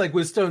it sounds like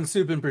with Stone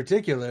Soup in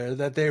particular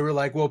that they were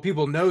like, well,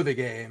 people know the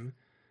game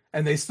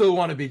and they still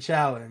want to be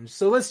challenged.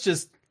 So let's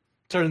just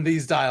turn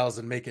these dials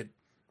and make it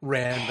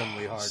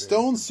randomly harder.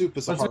 Stone Soup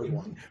is a Let's hard make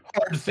one.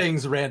 hard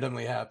things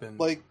randomly happen.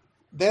 Like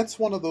that's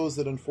one of those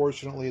that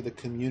unfortunately the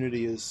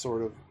community is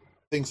sort of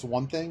thinks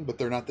one thing, but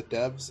they're not the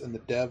devs, and the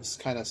devs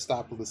kind of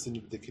stopped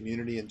listening to the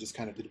community and just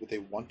kind of did what they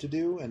want to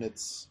do, and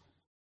it's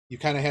you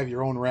kind of have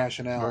your own Sure.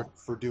 rationale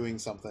for doing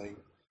something,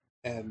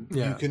 and you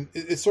Yeah. can.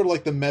 It's sort of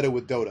like the meta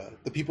with Dota.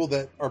 The people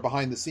that are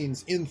behind the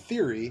scenes, in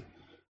theory,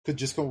 could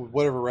just come with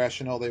whatever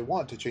rationale they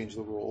want to change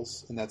the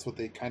rules, and that's what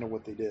they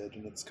did,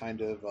 and it's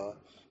kind of.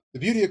 The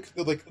beauty of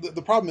like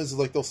the problem is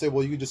like they'll say,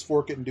 well, you can just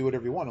fork it and do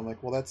whatever you want. I'm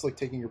like, well, that's like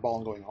taking your ball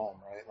and going home,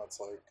 right? That's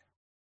like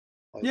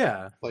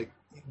Yeah. like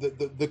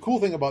the cool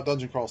thing about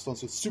Dungeon Crawl Stone,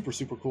 so it's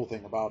super cool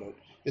thing about it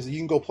is that you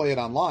can go play it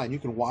online. You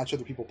can watch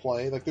other people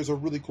play. Like there's a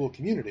really cool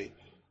community,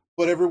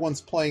 but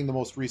everyone's playing the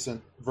most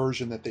recent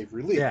version that they've Yeah.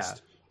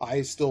 released.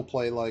 I still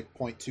play like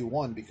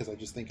 0.21 because I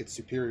just think it's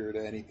superior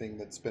to anything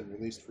that's been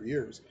released for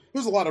years.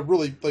 There's a lot of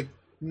really like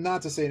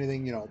not to say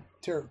anything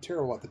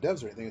terrible about the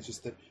devs or anything. It's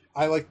just that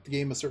I like the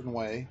game a certain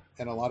way,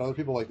 and a lot of other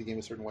people like the game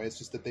a certain way. It's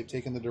just that they've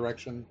taken the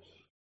direction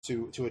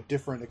to a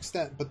different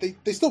extent, but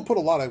they still put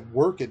a lot of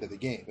work into the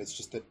game. It's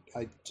just that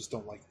I just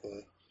don't like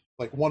the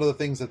like one of the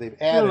things that they've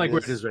I don't added like where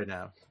it is is right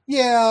now.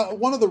 yeah,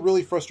 one of the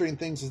really frustrating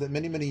things is that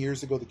many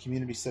years ago the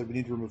community said we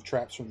need to remove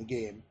traps from the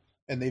game,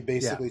 and they Yeah.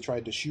 basically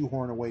tried to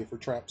shoehorn a way for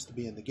traps to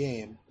be in the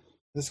game.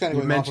 This is kind of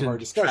You going off of our mentioned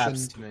discussion,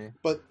 traps to me.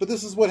 but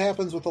this is what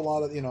happens with a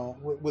lot of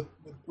with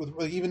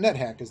like even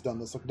NetHack has done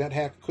this. Like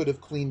NetHack could have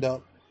cleaned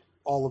up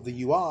all of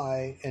the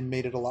UI and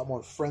made it a lot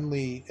more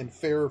friendly and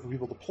fair for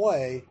people to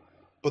play,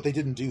 but they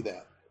didn't do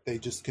that. They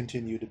just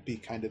continue to be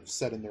kind of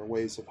set in their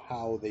ways of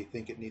how they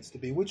think it needs to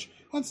be, which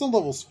on some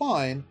levels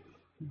fine,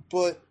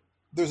 but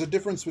there's a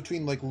difference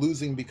between like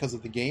losing because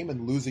of the game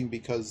and losing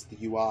because the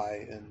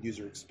UI and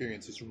user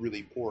experience is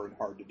really poor and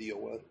hard to deal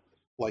with.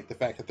 Like the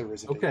fact that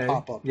Okay.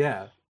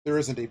 Yeah. there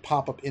isn't a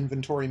pop-up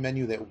inventory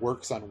menu that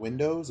works on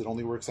Windows. It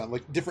only works on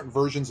like different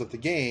versions of the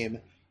game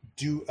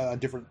do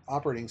different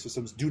operating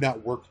systems do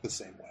not work the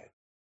same way.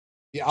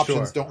 The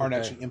options Sure. aren't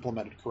Okay. actually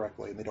implemented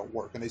correctly and they don't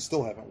work and they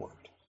still haven't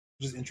worked,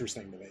 which is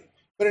interesting to me.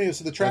 But anyway,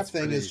 so the trap That's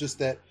thing is pretty just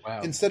that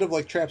wow. instead of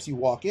like traps you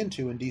walk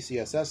into in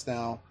DCSS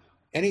now,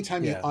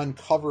 anytime you Yeah.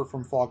 uncover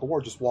from Fog of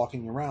War just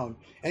walking around,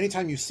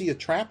 anytime you see a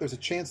trap, there's a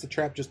chance the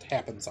trap just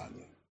happens on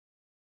you.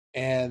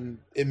 And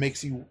it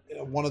makes you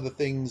one of the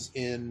things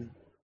in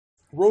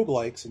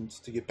roguelikes, and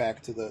to get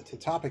back to the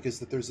topic, is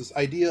that there's this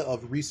idea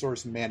of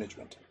resource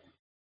management.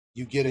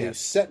 You get a Yes.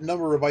 set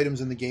number of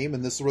items in the game,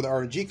 and this is where the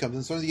RNG comes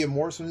in. Sometimes you get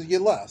more, sometimes you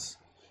get less.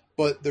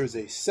 But there's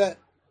a set,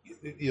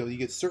 you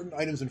get certain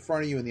items in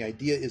front of you, and the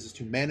idea is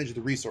to manage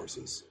the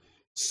resources.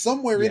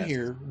 Somewhere in Yes.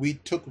 here, we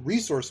took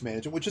resource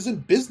management, which is in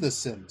business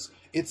sims.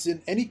 It's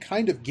in any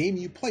kind of game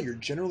you play. You're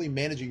generally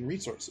managing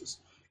resources.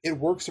 It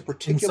works a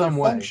particular some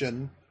way.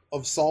 function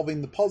of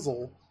solving the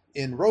puzzle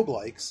in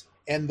roguelikes,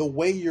 and the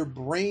way your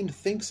brain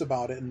thinks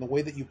about it and the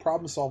way that you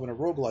problem solve in a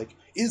roguelike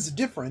is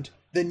different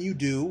than you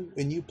do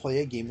when you play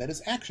a game that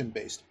is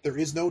action-based. There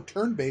is no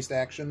turn-based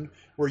action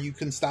where you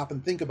can stop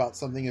and think about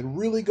something and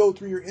really go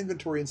through your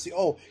inventory and see,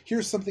 oh,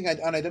 here's something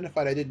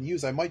unidentified I didn't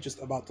use. I might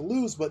just about to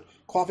lose, but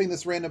quaffing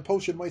this random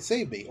potion might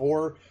save me.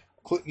 Or,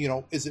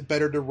 is it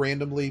better to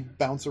randomly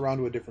bounce around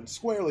to a different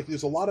square? Like,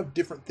 there's a lot of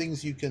different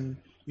things you can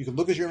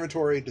look at your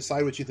inventory,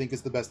 decide what you think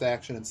is the best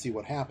action, and see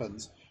what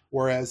happens.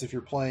 Whereas if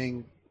you're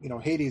playing,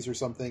 Hades or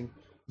something,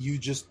 you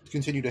just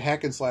continue to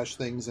hack and slash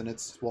things, and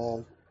it's,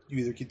 well, you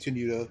either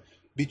continue to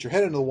beat your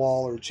head into the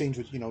wall or change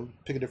what,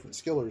 pick a different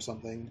skill or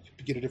something,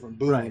 get a different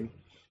boon, Right.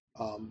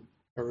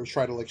 or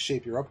try to like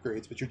shape your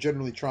upgrades. But you're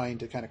generally trying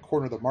to kind of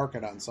corner the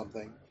market on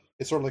something.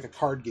 It's sort of like a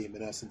card game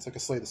in essence, like a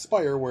Slay the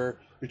Spire, where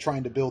you're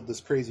trying to build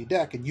this crazy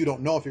deck and you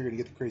don't know if you're going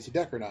to get the crazy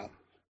deck or not.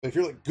 But if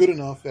you're like good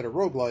enough at a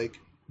roguelike,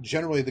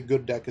 generally the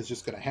good deck is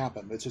just going to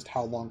happen. It's just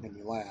how long can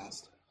you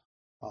last.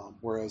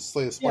 Whereas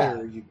Slay the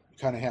Spire, Yeah. you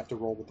kind of have to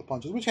roll with the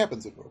punches, which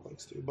happens in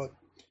roguelikes too. But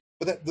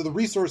the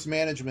resource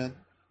management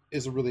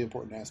is a really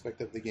important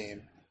aspect of the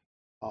game.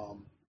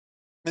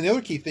 And the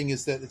other key thing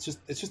is that it's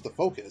just the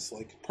focus.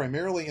 Like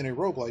primarily in a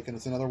roguelike, and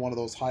it's another one of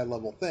those high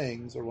level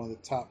things, or one of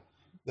the top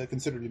that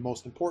considered to be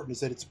most important, is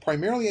that it's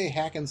primarily a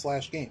hack and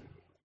slash game.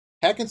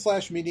 Hack and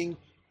slash meaning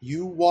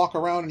you walk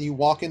around and you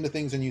walk into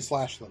things and you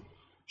slash them.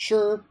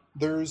 Sure,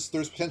 there's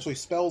potentially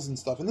spells and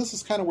stuff, and this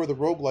is kind of where the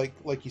roguelike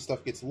likey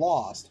stuff gets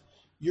lost.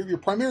 Your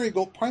primary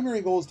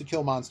goal is to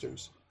kill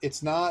monsters.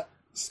 it's not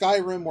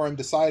Skyrim where I'm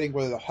deciding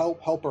whether to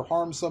help or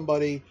harm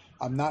somebody.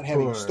 I'm not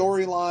having a Sure.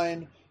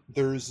 storyline.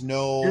 There's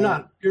no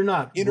You're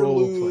not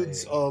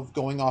interludes role-playing. of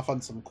going off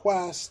on some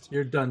quest.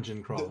 You're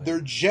dungeon crawling.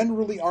 There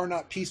generally are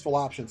not peaceful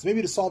options.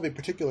 Maybe to solve a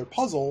particular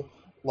puzzle,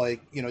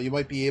 like, you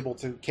might be able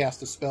to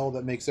cast a spell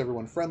that makes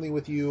everyone friendly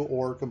with you,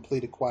 or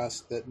complete a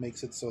quest that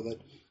makes it so that,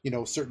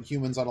 certain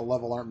humans on a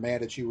level aren't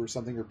mad at you or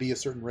something, or be a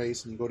certain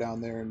race, and you go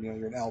down there and,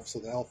 you're an elf, so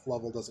the elf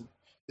level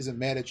isn't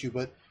mad at you.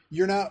 But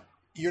you're not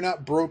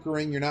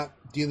brokering, you're not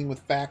dealing with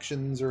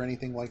factions or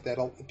anything like that.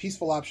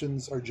 Peaceful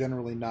options are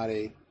generally not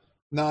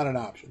an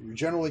option. You're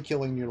generally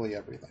killing nearly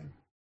everything.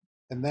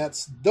 And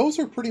those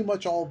are pretty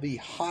much all the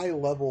high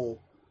level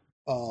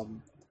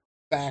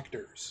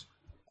factors,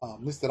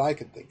 at least that I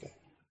can think of.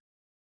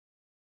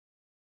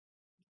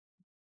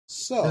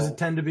 So, does it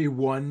tend to be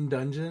one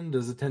dungeon?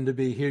 Does it tend to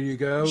be, here you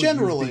go?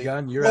 Generally,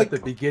 you're at the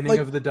beginning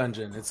of the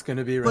dungeon. It's going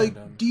to be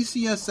random. Like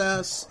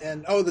DCSS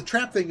and the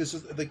trap thing is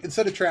just like,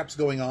 instead of traps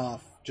going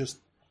off, just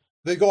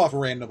they go off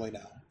randomly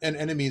now, and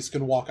enemies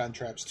can walk on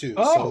traps too.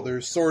 So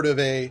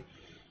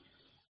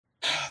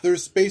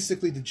there's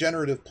basically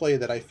degenerative play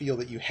that I feel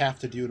that you have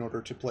to do in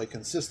order to play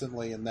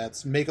consistently, and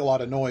that's make a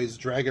lot of noise,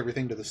 drag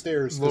everything to the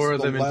stairs, lure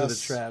them into the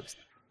traps.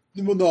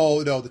 Well,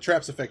 no, the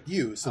traps affect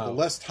you. So the Oh.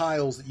 less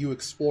tiles that you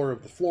explore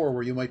of the floor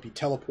where you might be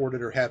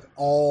teleported or have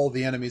all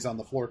the enemies on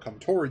the floor come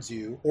towards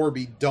you, or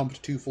be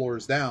dumped 2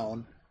 floors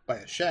down by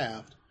a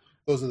shaft,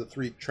 those are the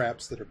 3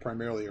 traps that are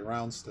primarily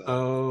around still.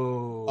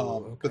 Oh,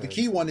 okay. But the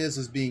key one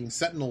is being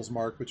Sentinel's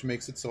Mark, which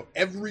makes it so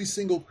every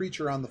single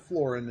creature on the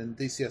floor, and in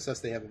DCSS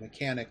they have a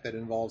mechanic that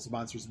involves the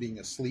monsters being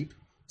asleep,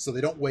 so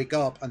they don't wake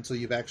up until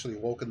you've actually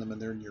woken them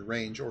and they're in your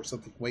range, or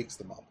something wakes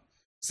them up.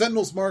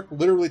 Sentinel's Mark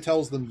literally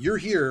tells them, you're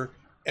here,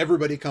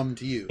 everybody come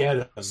to you. Get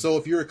 'em. So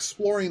if you're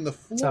exploring the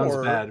floor,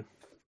 Sounds bad.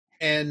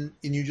 and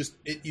you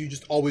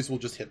just always will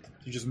just hit them.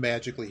 You just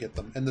magically hit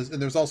them. And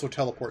there's also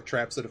teleport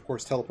traps that, of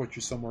course, teleport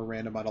you somewhere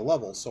random on a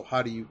level. So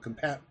how do you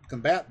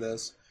combat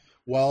this?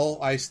 Well,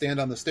 I stand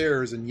on the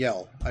stairs and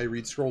yell. I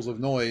read scrolls of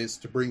noise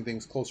to bring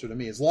things closer to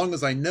me. As long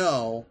as I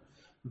know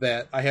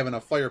that I have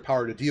enough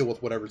firepower to deal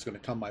with whatever's going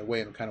to come my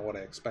way and kind of what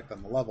I expect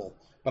on the level.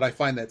 But I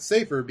find that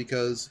safer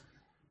because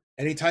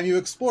anytime you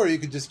explore, you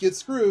could just get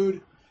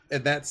screwed.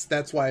 And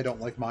that's why I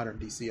don't like modern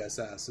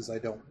DCSS.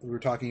 We were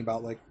talking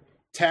about like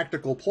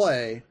tactical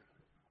play.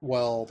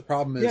 Well, the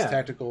problem is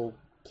tactical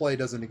play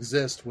doesn't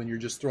exist when you're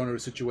just thrown into a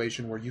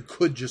situation where you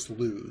could just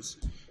lose,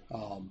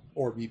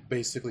 or be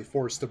basically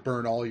forced to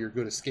burn all your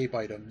good escape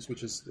items,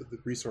 which is the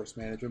resource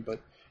management.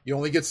 But you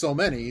only get so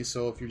many,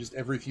 so if you're just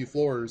every few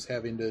floors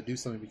having to do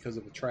something because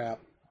of a trap.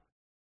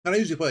 And I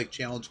usually play like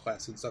challenge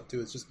class and stuff too.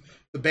 It's just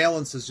the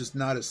balance is just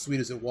not as sweet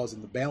as it was,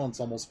 and the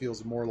balance almost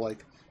feels more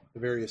like the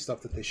various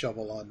stuff that they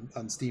shovel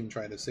on Steam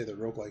trying to say they're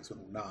roguelikes when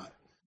they're not.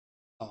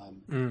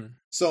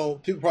 So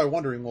people are probably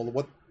wondering, well,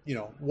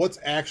 what's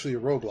actually a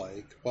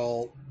roguelike?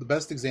 Well, the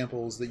best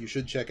examples that you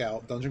should check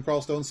out, Dungeon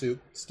Crawl Stone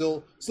Soup,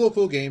 still a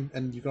cool game,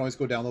 and you can always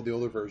go download the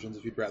older versions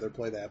if you'd rather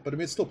play that. But I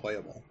mean, it's still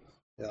playable.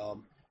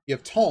 You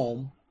have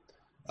Tome,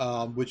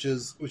 which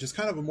is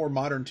kind of a more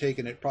modern take,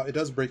 and it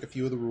does break a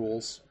few of the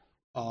rules.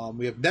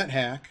 We have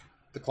NetHack,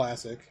 the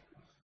classic.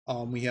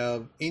 We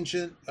have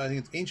Ancient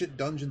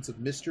Dungeons of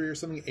Mystery or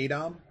something,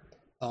 ADOM.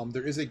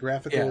 There is a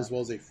graphical as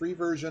well as a free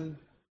version.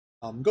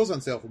 Goes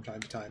on sale from time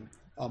to time.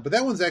 But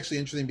that one's actually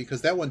interesting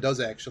because that one does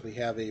actually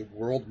have a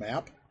world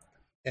map,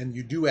 and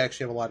you do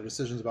actually have a lot of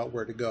decisions about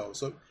where to go.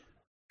 So it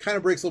kind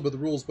of breaks a little bit of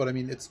the rules, but I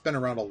mean, it's been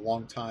around a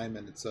long time,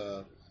 and it's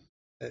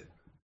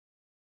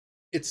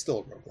still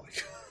a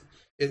roguelike.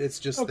 It's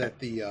just that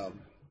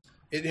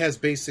it has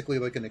basically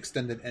like an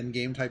extended end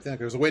game type thing. Like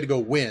there's a way to go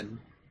win,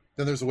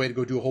 then there's a way to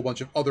go do a whole bunch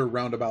of other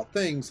roundabout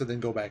things, and then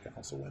go back and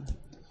also win.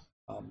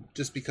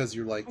 Just because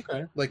you're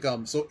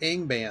so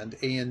Angband,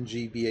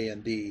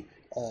 ANGBAND,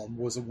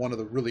 was one of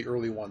the really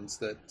early ones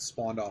that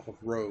spawned off of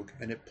Rogue,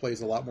 and it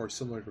plays a lot more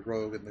similar to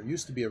Rogue. And there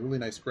used to be a really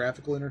nice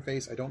graphical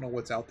interface. I don't know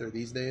what's out there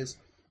these days,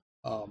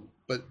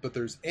 but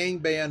there's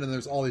Angband, and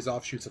there's all these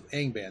offshoots of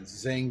Angband,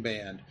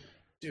 Zangband.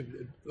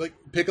 Dude, like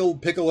pick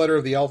a letter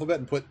of the alphabet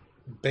and put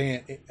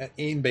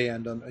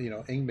Angband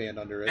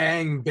under it.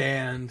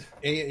 Angband.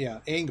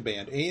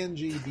 Angband,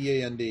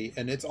 ANGBAND,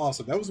 and it's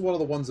awesome. That was one of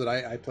the ones that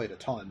I played a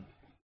ton.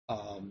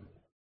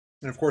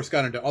 And of course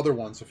got into other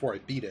ones before I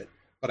beat it.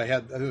 But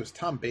it was not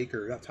Tom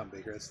Baker, that's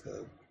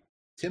the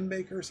Tim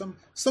Baker or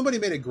somebody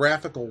made a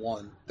graphical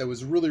one that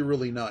was really,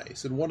 really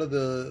nice. And one of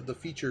the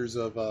features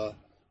of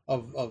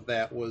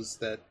that was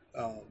that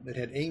it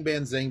had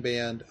Angband,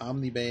 Zangband,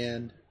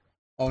 Omniband.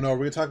 Oh no, are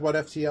we gonna talk about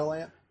FTL,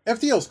 Ant?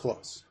 FTL's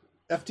close.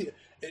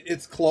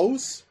 It's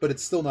close, but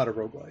it's still not a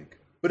roguelike.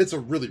 But it's a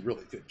really,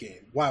 really good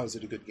game. Wow, is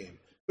it a good game.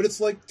 But it's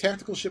like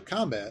tactical ship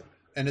combat,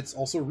 and it's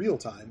also real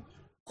time.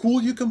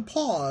 Cool, you can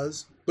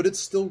pause, but it's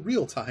still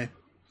real time.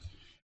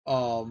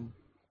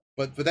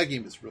 But that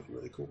game is really,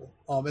 really cool.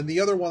 And the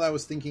other one I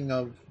was thinking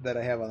of that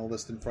I have on the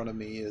list in front of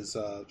me is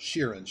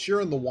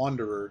Sheeran the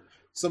Wanderer.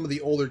 Some of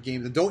the older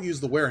games, and don't use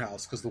the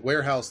warehouse, because the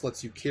warehouse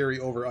lets you carry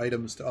over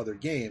items to other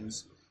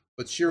games.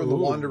 But Sheer the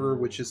Wanderer, Ooh.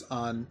 which is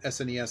on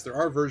SNES, there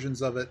are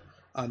versions of it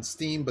on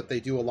Steam, but they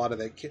do a lot of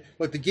that.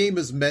 Like the game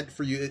is meant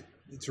for you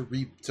to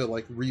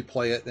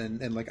replay it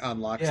and like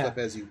unlock Yeah. stuff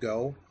as you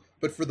go.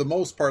 But for the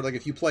most part, like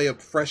if you play a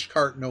fresh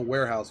cart, no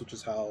warehouse, which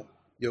is how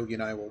Yogi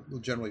and I will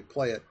generally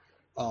play it,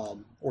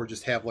 or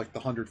just have like the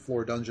 100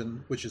 floor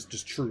dungeon, which is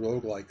just true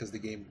roguelike because the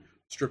game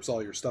strips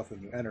all your stuff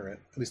when you enter it.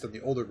 At least on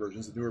the older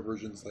versions, the newer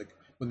versions, like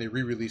when they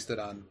re-released it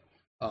on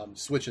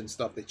Switch and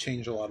stuff, they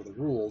changed a lot of the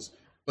rules.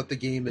 But the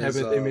game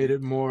is. But they made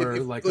it more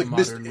like a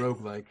modern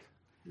roguelike.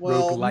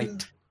 Well,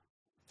 Roguelite.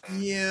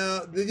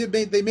 yeah,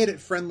 they made it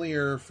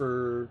friendlier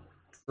for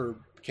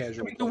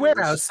casual. The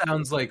warehouse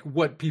sounds like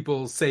what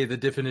people say the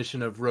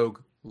definition of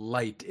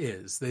roguelite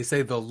is. They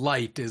say the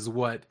light is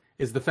what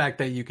is the fact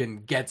that you can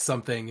get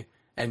something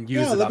and use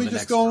it on the next. Yeah, let me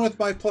just go in with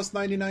my plus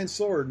 99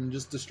 sword and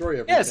just destroy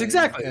everything. Yes,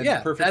 exactly. And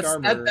yeah, perfect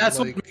armor. That's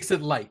like, what makes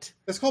it light.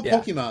 That's called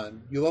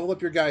Pokemon. You level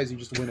up your guys, you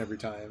just win every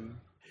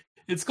time.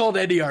 It's called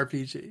any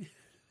RPG.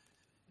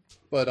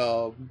 But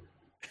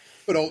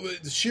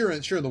Sheer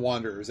and the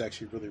Wanderer is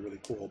actually really, really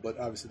cool. But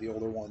obviously the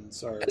older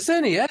ones are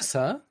SNES,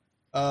 huh?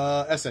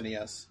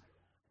 SNES.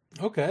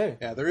 Okay.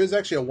 Yeah, there is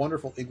actually a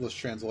wonderful English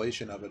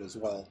translation of it as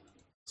well,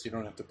 so you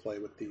don't have to play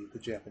with the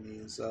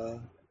Japanese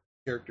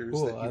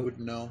characters that you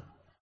wouldn't know.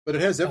 But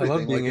it has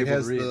everything. Like it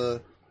has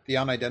the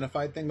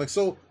unidentified thing. Like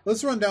so,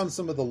 let's run down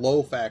some of the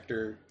low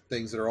factor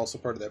things that are also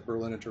part of that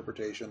Berlin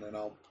interpretation, and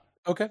I'll.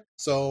 Okay.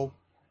 So,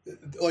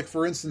 like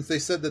for instance, they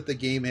said that the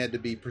game had to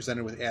be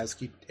presented with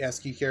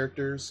ASCII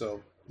characters,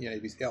 so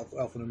these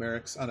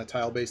alphanumerics on a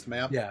tile-based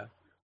map. Yeah.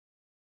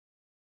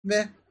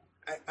 Meh.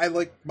 I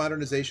like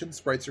modernization.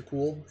 Sprites are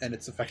cool, and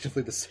it's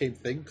effectively the same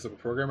thing because I'm a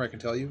programmer. I can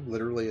tell you,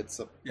 literally,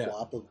 it's a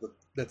flop of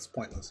that's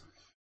pointless.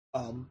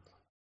 The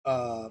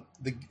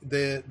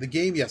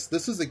game, yes,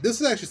 this is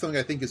actually something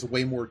I think is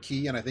way more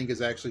key, and I think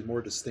is actually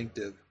more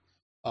distinctive.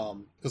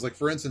 Because, like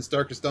for instance,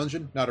 Darkest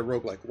Dungeon, not a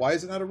roguelike. Why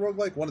is it not a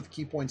roguelike? One of the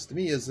key points to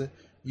me is that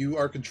you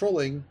are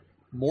controlling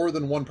more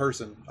than one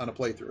person on a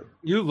playthrough.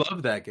 You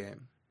love that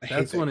game.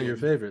 That's one of your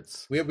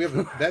favorites. We have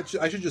that.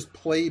 I should just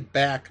play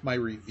back my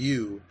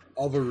review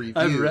of a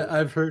review.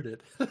 I've heard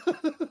it.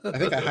 I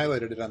think I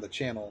highlighted it on the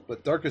channel.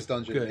 But Darkest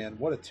Dungeon, man,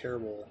 what a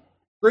terrible,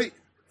 great,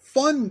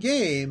 fun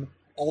game.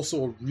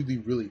 Also a really,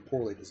 really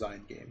poorly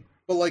designed game.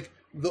 But like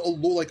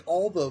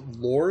all the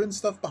lore and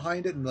stuff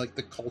behind it, and like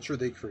the culture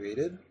they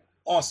created,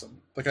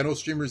 awesome. Like I know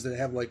streamers that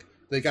have like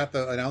they got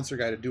the announcer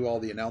guy to do all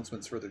the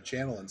announcements for their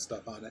channel and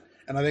stuff on it,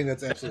 and I think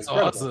that's absolutely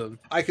incredible. Awesome.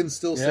 I can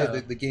still say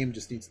that the game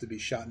just needs to be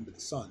shot into the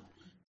sun.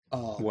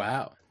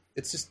 Wow,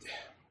 it's just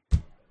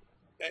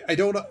I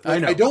don't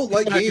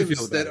like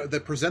games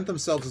that present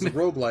themselves as a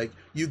roguelike.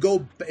 You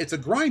go, it's a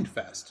grind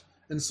fest,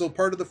 and so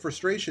part of the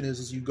frustration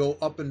is you go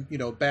up and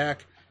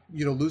back.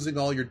 Losing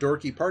all your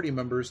dorky party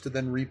members to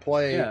then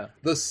replay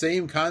the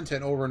same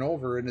content over and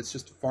over, and it's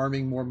just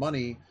farming more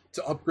money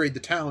to upgrade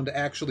the town to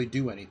actually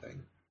do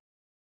anything.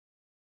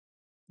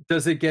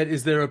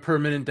 Is there a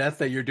permanent death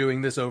that you're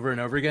doing this over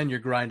and over again? You're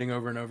grinding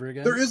over and over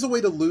again? There is a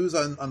way to lose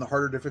on the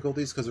harder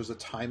difficulties because there's a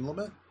time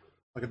limit,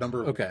 like a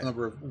number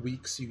of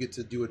weeks you get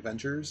to do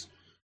adventures.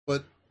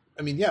 But,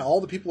 I mean, all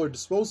the people are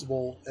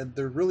disposable, and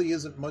there really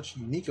isn't much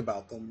unique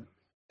about them.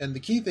 And the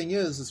key thing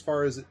is, as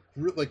far as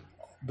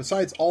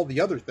besides all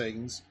the other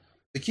things,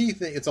 the key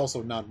thing, it's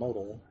also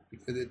non-modal.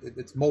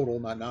 It's modal,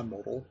 not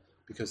non-modal,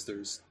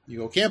 because you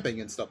go camping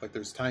and stuff. Like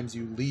there's times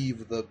you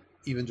leave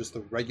even just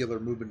the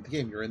regular movement of the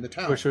game. You're in the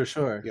town.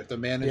 Sure. You have to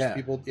manage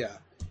people. Yeah.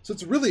 So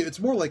it's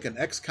more like an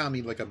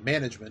XCOM, like a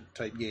management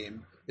type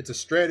game. It's a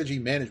strategy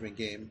management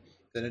game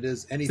than it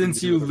is anything.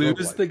 Since you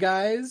lose the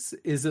guys,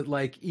 is it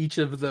like each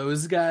of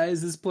those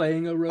guys is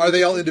playing a roguelike? Are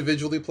they all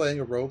individually playing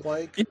a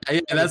roguelike?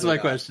 Yeah, that's my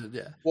question.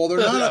 Yeah. Well, they're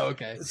not.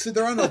 Okay. So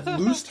they're on a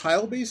loose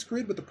tile-based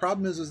grid, but the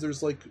problem is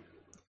there's no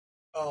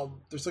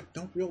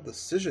real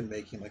decision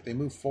making. Like they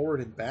move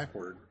forward and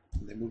backward,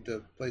 and they move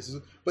to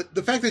places. But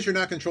the fact that you're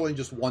not controlling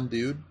just one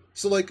dude,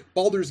 so like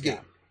Baldur's Gate.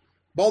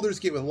 Baldur's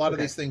Gate with a lot of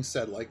these things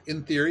said, like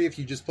in theory, if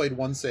you just played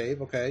one save,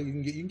 you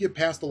can get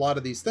past a lot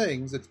of these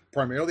things. It's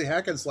primarily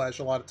hack and slash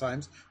a lot of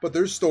times, but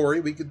there's story.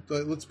 We could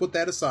let's put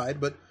that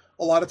aside. But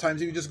a lot of times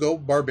you can just go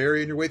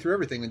barbarian your way through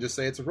everything and just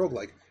say it's a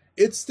roguelike.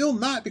 It's still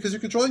not because you're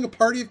controlling a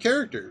party of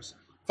characters.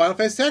 Final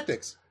Fantasy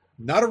Tactics,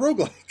 not a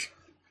roguelike.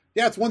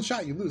 Yeah, it's one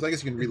shot, you lose. I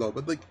guess you can reload,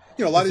 but a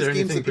lot of these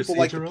games that people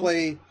like to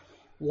play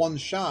one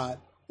shot.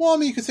 Well, I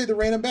mean, you could say the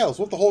random battles.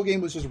 What if the whole game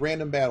was just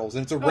random battles,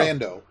 and it's a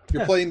rando?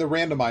 You're playing the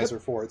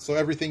randomizer for it, so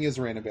everything is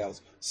random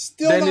battles.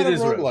 Still then not a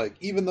roguelike,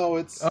 even though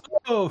it's...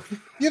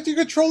 You're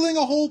controlling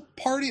a whole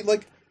party.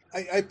 Like,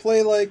 I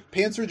play, like,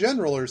 Panzer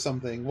General or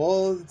something.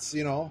 Well, it's,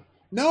 no.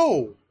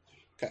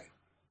 Okay.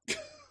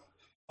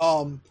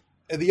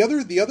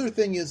 The other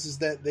thing is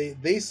that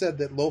they said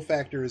that low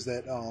factor is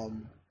that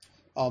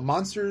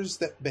monsters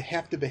that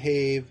have to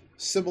behave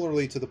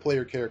similarly to the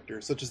player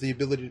character, such as the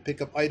ability to pick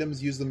up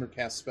items, use them, or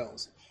cast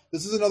spells.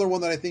 This is another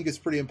one that I think is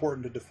pretty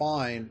important to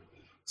define.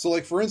 So,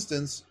 like, for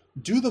instance,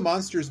 do the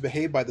monsters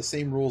behave by the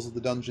same rules of the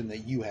dungeon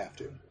that you have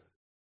to?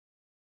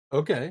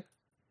 Okay.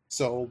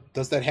 So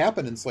does that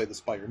happen in Slay the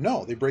Spire?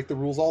 No, they break the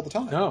rules all the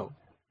time. No.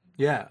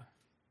 Yeah.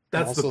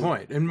 That's also, the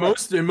point. In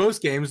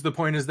most games, the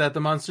point is that the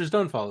monsters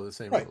don't follow the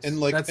same rules.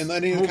 And like That's and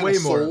any kind of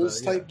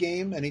Souls type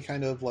game, any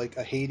kind of like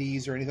a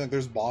Hades or anything,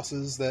 there's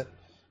bosses that,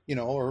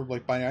 or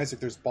like Binding Isaac,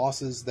 there's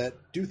bosses that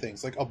do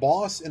things. Like a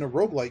boss in a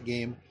roguelike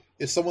game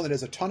is someone that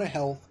has a ton of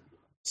health,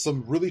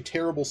 some really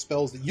terrible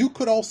spells that you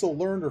could also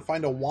learn, or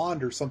find a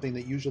wand or something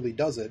that usually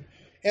does it,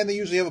 and they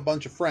usually have a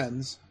bunch of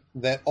friends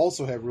that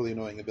also have really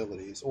annoying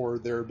abilities, or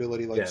their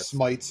ability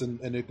smites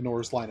and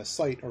ignores line of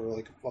sight, or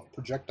like a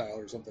projectile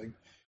or something.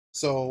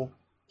 So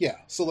yeah,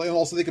 so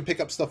also they can pick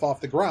up stuff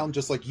off the ground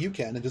just like you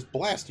can and just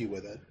blast you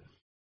with it.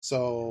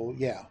 So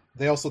yeah,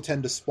 they also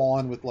tend to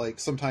spawn with like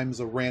sometimes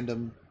a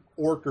random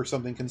orc or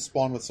something can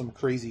spawn with some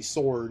crazy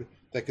sword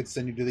that could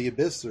send you to the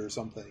abyss or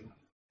something,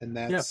 and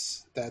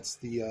that's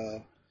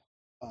the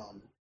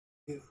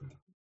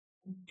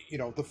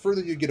the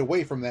further you get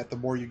away from that, the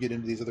more you get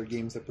into these other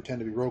games that pretend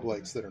to be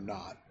roguelikes that are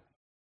not.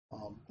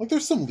 Like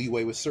there's some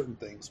leeway with certain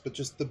things, but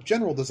just the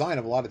general design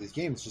of a lot of these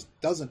games just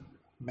doesn't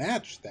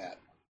match that.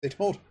 They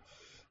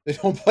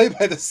don't play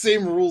by the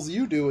same rules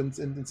you do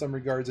in some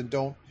regards, and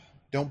don't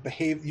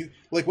behave. You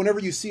like whenever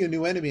you see a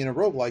new enemy in a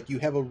roguelike, you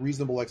have a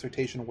reasonable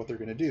expectation of what they're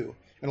going to do.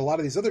 And a lot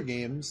of these other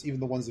games, even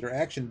the ones that are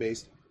action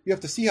based, you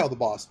have to see how the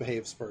boss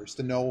behaves first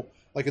to know.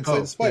 Like in Slay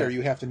the Spire,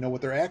 you have to know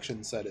what their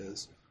action set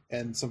is,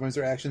 and sometimes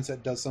their action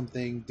set does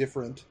something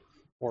different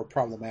or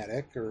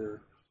problematic,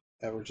 or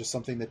just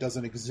something that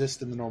doesn't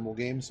exist in the normal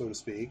game, so to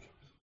speak.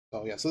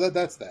 So yeah, so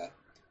that's that.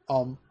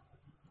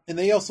 And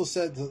they also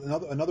said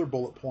another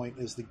bullet point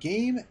is the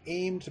game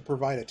aimed to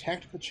provide a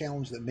tactical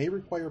challenge that may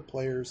require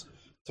players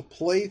to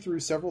play through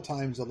several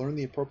times to learn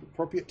the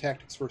appropriate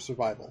tactics for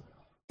survival.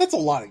 That's a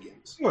lot of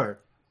games. Sure.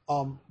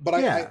 But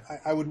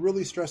I would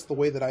really stress the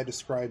way that I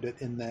described it,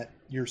 in that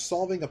you're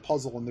solving a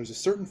puzzle, and there's a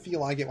certain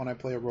feel I get when I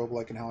play a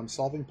roguelike and how I'm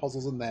solving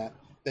puzzles in that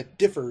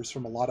differs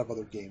from a lot of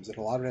other games. And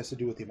a lot of it has to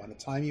do with the amount of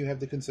time you have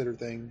to consider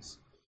things,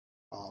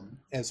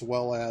 as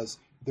well as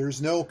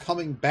there's no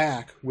coming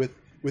back with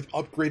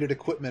upgraded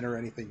equipment or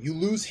anything. You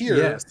lose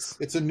here,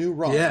 it's a new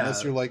run,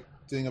 unless you're like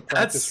doing a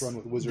practice run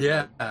with Wizard.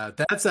 Yeah,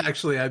 that's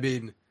actually, I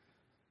mean,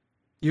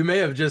 you may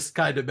have just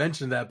kind of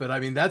mentioned that, but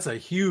I mean, that's a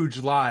huge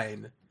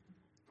line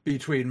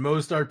between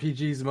most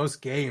RPGs,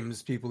 most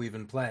games people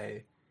even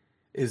play,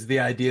 is the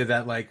idea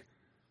that like,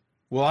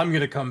 well, I'm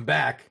going to come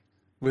back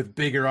with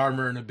bigger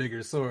armor and a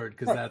bigger sword,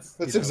 because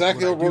that's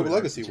exactly how Rogue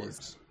Legacy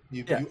works.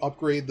 You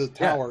upgrade the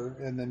tower,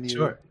 and then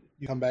you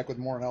come back with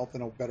more health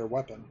and a better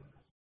weapon.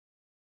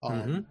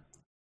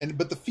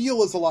 But the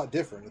feel is a lot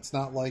different. It's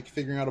not like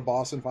figuring out a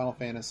boss in Final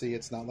Fantasy.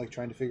 It's not like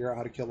trying to figure out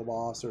how to kill a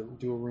boss or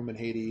do a room in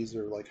Hades,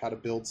 or like how to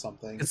build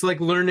something. It's like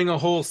learning a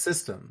whole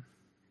system.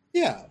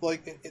 Yeah,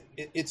 like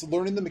it's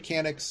learning the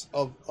mechanics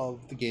of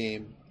the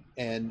game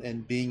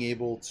and being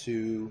able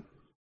to.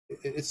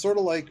 It's sort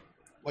of like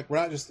we're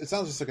not just. It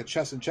sounds just like a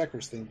chess and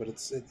checkers thing, but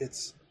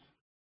it's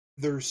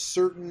there's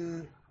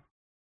certain.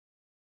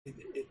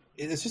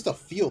 It's just a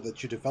feel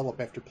that you develop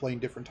after playing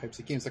different types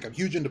of games. Like I'm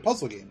huge into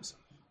puzzle games.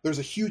 There's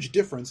a huge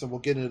difference, and we'll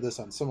get into this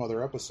on some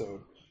other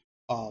episode,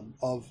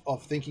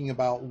 of thinking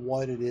about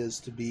what it is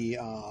to be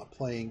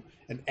playing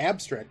an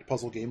abstract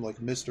puzzle game like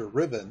Mr.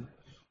 Riven,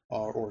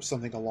 or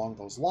something along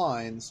those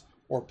lines,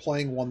 or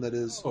playing one that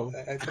is,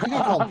 I think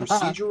I call them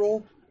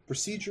procedural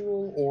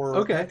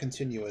or not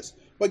continuous.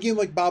 But a game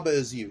like Baba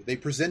Is You, they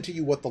present to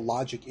you what the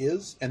logic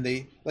is, and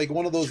they, like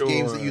one of those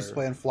games that you used to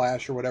play on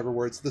Flash or whatever,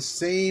 where it's the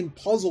same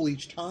puzzle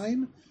each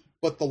time,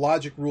 but the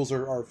logic rules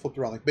are flipped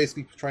around, like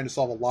basically trying to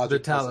solve a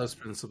logic puzzle. The Talos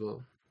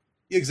principle.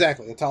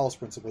 Exactly, the Talos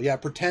principle. Yeah,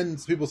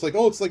 pretends people. It's like,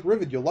 oh, it's like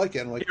Riven. You'll like it.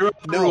 And I'm like,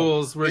 no,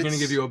 rules. We're going to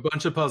give you a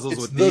bunch of puzzles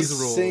with these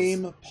rules. It's the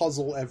same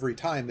puzzle every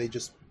time. They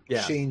just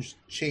change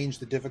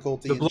the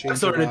difficulty. The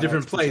blocks are in a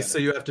different place, so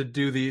you have to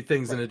do the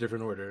things in a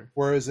different order.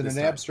 Whereas in an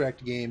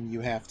abstract game,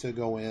 you have to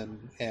go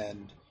in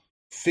and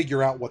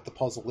figure out what the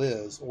puzzle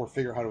is, or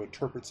figure out how to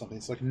interpret something.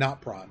 It's like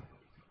Notpron,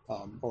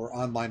 or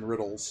online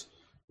riddles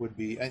would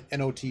be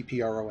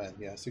Notpron.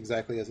 Yes,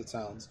 exactly as it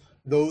sounds.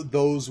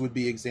 Those would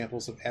be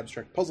examples of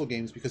abstract puzzle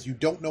games, because you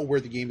don't know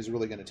where the game is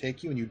really going to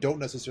take you, and you don't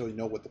necessarily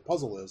know what the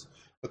puzzle is.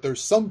 But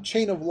there's some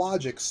chain of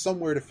logic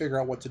somewhere to figure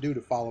out what to do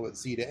to follow it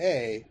Z to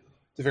A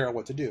to figure out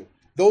what to do.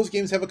 Those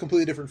games have a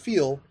completely different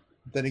feel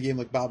than a game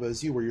like Baba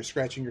Is You, where you're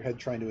scratching your head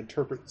trying to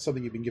interpret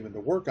something you've been given to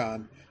work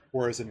on,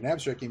 whereas in an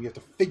abstract game, you have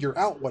to figure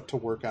out what to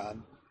work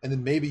on, and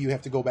then maybe you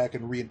have to go back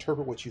and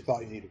reinterpret what you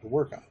thought you needed to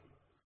work on.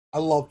 I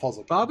love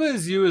puzzle games. Baba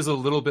Is You is a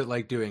little bit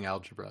like doing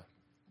algebra.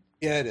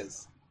 Yeah, it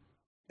is.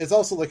 It's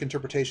also like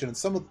interpretation, and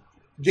some of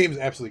the games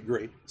are absolutely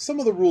great. Some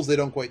of the rules they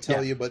don't quite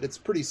tell you, but it's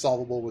pretty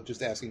solvable with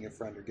just asking a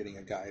friend or getting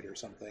a guide or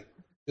something,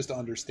 just to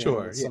understand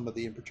what some of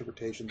the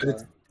interpretations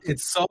are.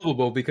 It's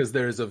solvable because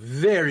there is a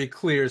very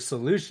clear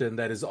solution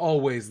that is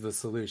always the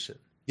solution.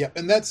 Yep,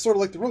 and that's sort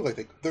of like the roguelike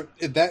thing.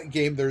 In that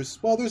game, there's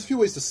a few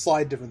ways to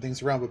slide different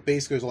things around, but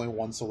basically there's only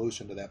one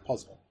solution to that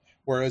puzzle.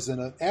 Whereas in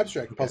an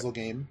abstract puzzle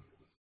game,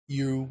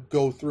 you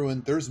go through,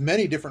 and there's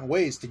many different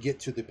ways to get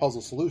to the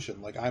puzzle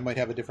solution. Like, I might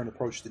have a different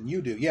approach than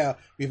you do. Yeah,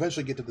 we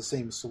eventually get to the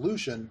same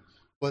solution,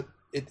 but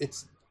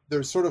it's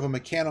there's sort of a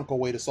mechanical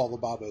way to solve a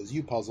Baba Is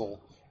You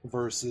puzzle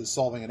versus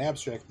solving an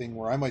abstract thing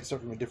where I might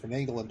start from a different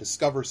angle and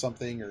discover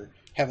something, or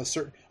have a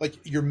certain, like,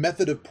 your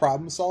method of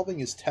problem solving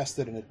is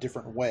tested in a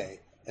different way.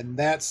 And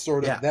that's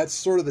sort of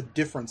the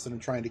difference that I'm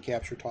trying to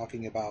capture,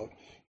 talking about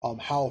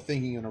how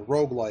thinking in a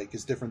roguelike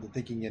is different than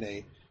thinking in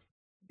a,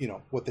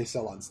 what they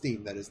sell on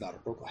Steam that is not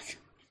a roguelike.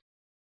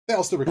 They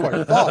all still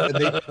require thought,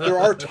 and there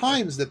are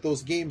times that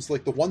those games,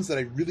 like the ones that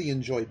I really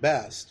enjoy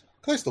best,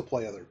 because I still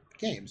play other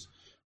games,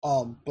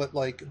 but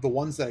like the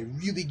ones that I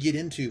really get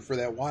into for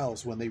that while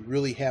is when they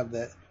really have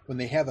that, when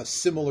they have a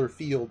similar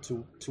feel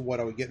to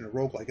what I would get in a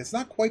roguelike. It's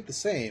not quite the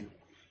same,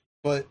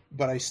 but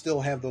I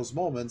still have those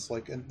moments,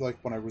 like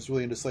when I was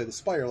really into Slay the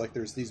Spire, like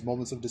there's these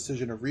moments of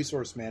decision, of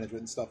resource management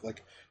and stuff,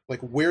 like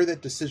where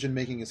that decision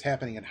making is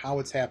happening and how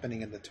it's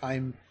happening, and the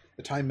time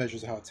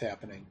measures of how it's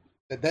happening.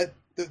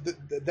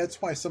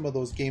 That's why some of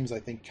those games, I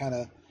think, kind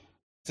of,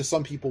 to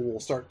some people, will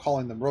start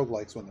calling them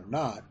roguelikes when they're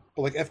not.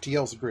 But like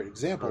FTL is a great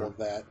example of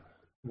that,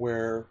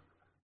 where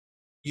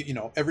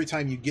every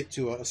time you get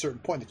to a certain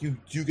point, that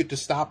you get to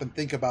stop and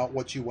think about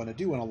what you want to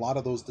do, and a lot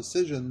of those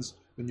decisions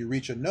when you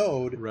reach a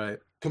node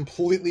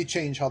completely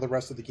change how the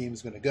rest of the game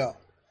is going to go.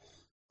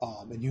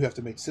 And you have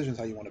to make decisions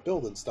how you want to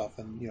build and stuff.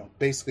 And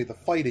basically the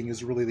fighting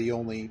is really the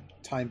only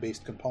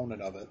time-based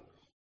component of it,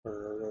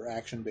 or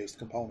action-based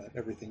component.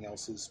 Everything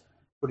else is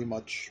pretty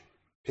much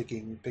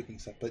picking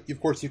stuff. But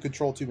of course, you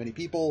control too many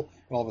people,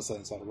 and all of a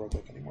sudden it's not a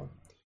roguelike anymore.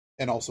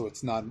 And also,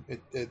 it's not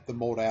the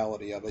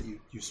modality of it.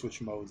 You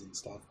switch modes and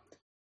stuff.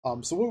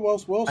 So what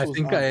else was on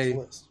this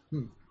list?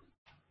 We're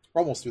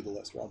almost through the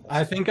list.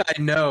 I think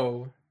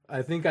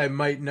I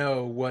might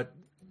know what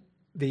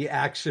the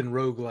action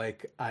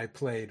roguelike I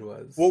played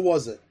was. What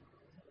was it?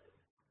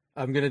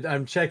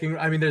 I'm checking.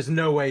 I mean, there's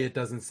no way it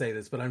doesn't say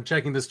this, but I'm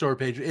checking the store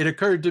page. It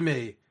occurred to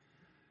me.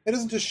 It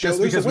doesn't just show.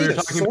 Just because we were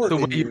talking about the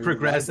way you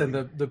progress and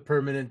the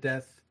permanent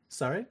death.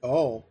 Sorry?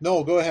 Oh,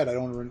 no, go ahead. I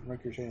don't want to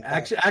wreck your chain of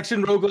thought.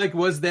 Action roguelike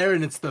was there,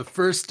 and it's the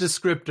first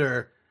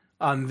descriptor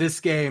on this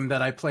game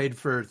that I played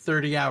for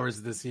 30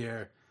 hours this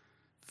year.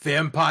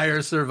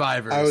 Vampire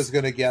Survivors. I was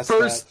going to guess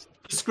first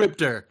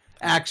descriptor,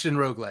 action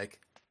roguelike.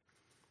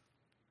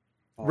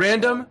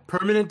 Random,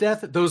 permanent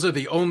death, those are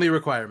the only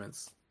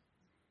requirements.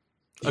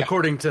 Yeah.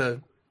 According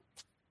to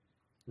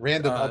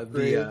random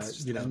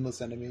upgrades, endless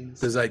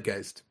enemies. The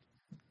Zeitgeist.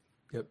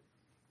 Yep.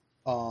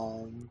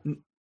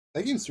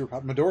 That game's super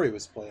popular. Midori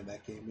was playing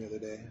that game the other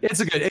day.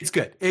 It's good. It's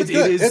good.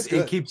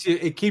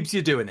 It keeps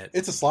you doing it.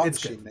 It's a slot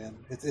machine, man.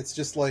 It's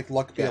just like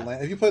Luck Be a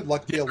Landlord. Have you played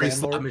Luck Be a Landlord?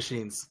 Slot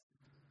machines.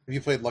 Have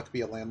you played Luck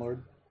Be a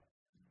Landlord?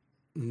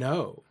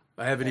 No,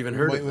 I haven't even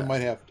heard of that.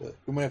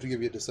 We might have to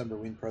give you a December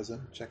Wing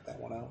present. Check that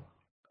one out.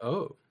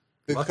 Oh,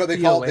 they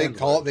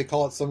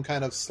call it some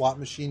kind of slot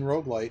machine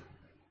roguelite.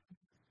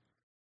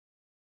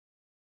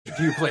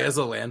 Do you play as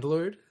a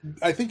landlord?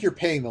 I think you're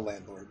paying the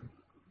landlord.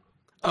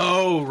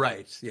 Oh,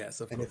 right. Yes,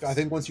 of course. I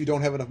think once you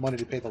don't have enough money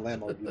to pay the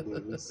landlord, you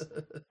lose.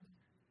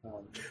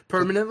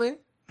 Permanently?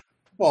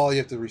 Well, you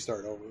have to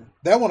restart over.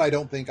 That one I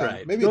don't think.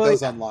 Right. Maybe it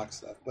does unlock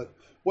stuff, but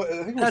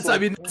I think that's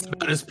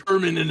about as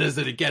permanent as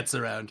it gets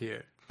around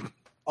here.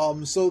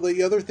 So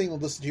the other thing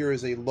listed here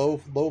is a low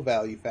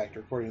value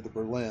factor, according to the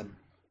Berlin.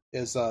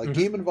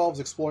 Game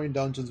involves exploring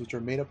dungeons which are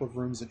made up of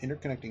rooms and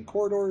interconnecting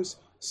corridors.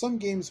 Some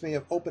games may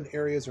have open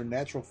areas or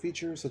natural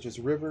features such as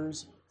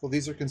rivers, though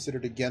these are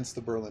considered against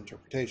the Berlin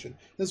interpretation.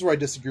 This is where I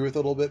disagree with it a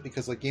little bit,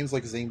 because games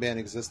like Zingban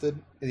existed,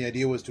 and the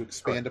idea was to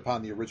expand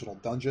upon the original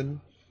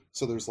dungeon.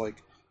 So there's it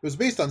was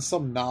based on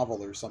some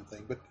novel or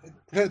something, but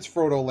pretend it's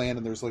Frodo Land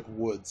and there's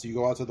woods. So you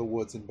go out to the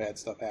woods and bad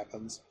stuff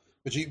happens.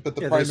 But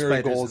the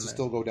primary goal is to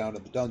still go down to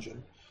the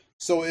dungeon.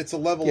 So it's a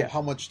level of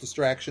how much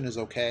distraction is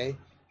okay.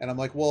 And I'm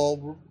like,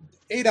 well,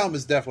 Adam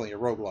is definitely a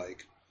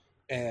roguelike.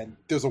 And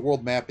there's a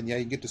world map, and you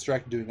can get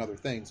distracted doing other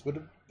things.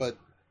 But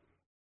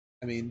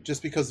I mean,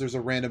 just because there's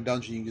a random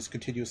dungeon, you can just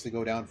continuously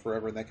go down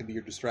forever, and that can be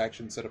your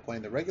distraction instead of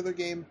playing the regular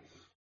game.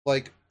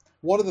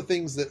 One of the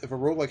things that, if a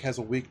roguelike has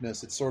a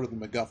weakness, it's sort of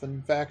the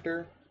MacGuffin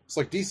factor. It's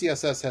like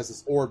DCSS has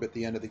this orb at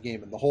the end of the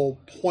game, and the whole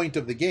point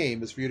of the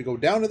game is for you to go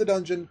down to the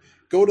dungeon,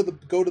 go to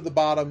the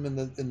bottom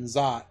in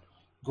Zot,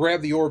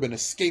 grab the orb, and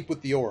escape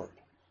with the orb.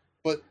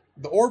 But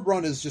the orb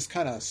run is just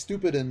kind of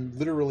stupid, and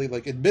literally,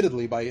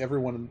 admittedly by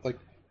everyone,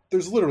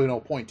 there's literally no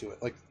point to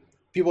it.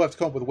 People have to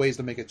come up with ways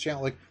to make it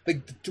challenge.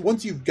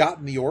 Once you've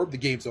gotten the orb, the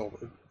game's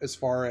over. As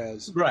far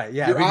as your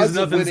because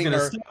nothing's going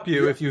to stop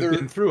you if you've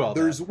been through all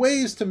that. There's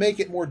ways to make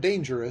it more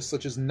dangerous,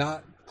 such as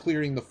not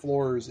clearing the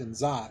floors in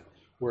Zot,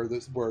 where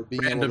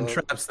being random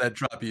traps that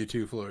drop you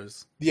 2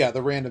 floors. Yeah,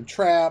 the random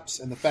traps,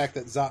 and the fact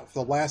that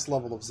the last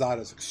level of Zot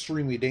is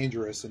extremely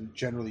dangerous, and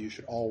generally you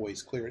should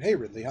always clear it. Hey,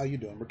 Ridley, how you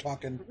doing? We're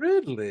talking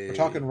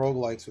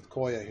roguelikes with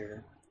Koya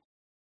here.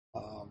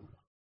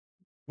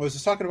 I was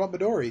just talking about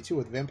Midori too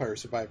with Vampire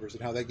Survivors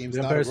and how that game's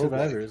not a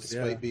roguelike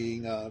despite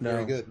being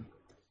very good.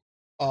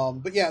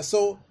 But yeah,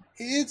 so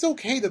it's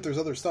okay that there's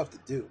other stuff to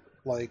do.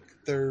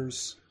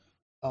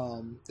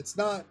 It's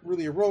not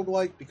really a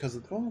roguelike because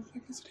of I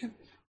guess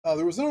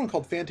there was another one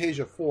called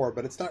Fantasia 4,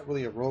 but it's not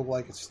really a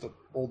roguelike. It's just an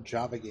old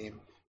Java game.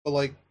 But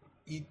like,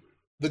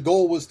 the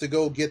goal was to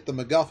go get the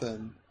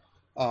MacGuffin,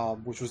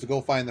 which was to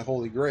go find the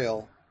Holy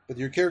Grail. But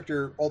your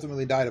character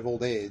ultimately died of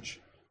old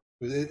age.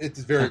 It's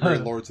very, very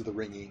Lords of the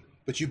Ringy.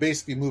 But you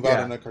basically move out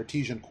on a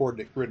Cartesian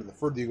coordinate grid, and the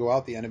further you go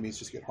out, the enemies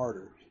just get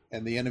harder.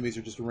 And the enemies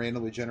are just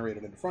randomly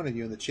generated in front of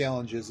you. And the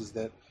challenge is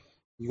that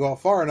you go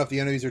out far enough, the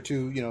enemies are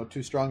too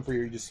strong for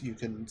you. You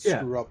can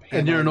screw up.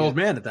 And you're an old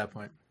man at that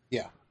point.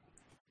 Yeah.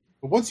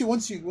 But once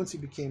you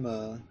became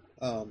a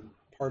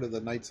part of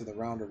the Knights of the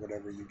Round or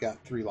whatever, you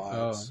got 3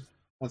 lives.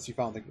 Once you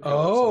found the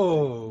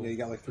you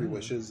got like 3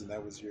 wishes, and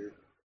that was your.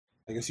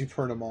 I guess you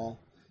burned them all.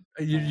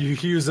 You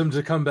use them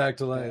to come back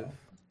to life. Yeah.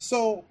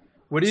 So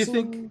what do you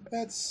think?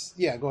 That's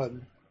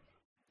Go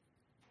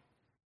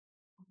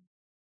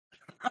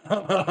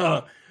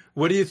ahead.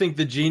 What do you think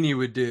the genie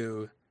would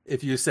do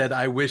if you said,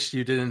 "I wish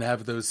you didn't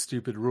have those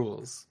stupid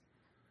rules"?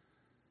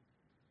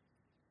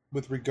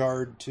 With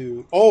regard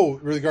to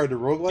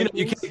roguelike,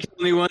 you can't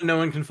kill anyone. No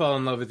one can fall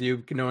in love with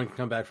you. No one can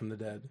come back from the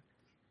dead.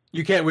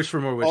 You can't wish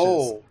for more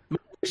wishes. My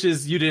wish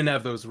is you didn't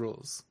have those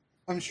rules.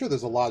 I'm sure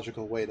there's a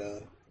logical way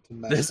to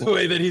mess. There's a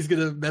way that he's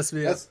gonna mess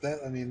me up.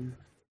 I mean,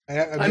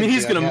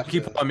 he's gonna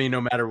keep on me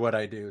no matter what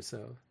I do.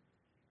 So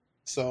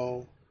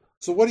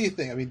what do you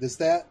think? I mean,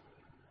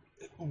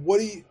 what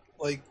do you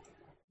like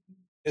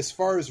as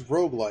far as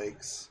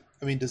roguelikes?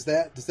 I mean, does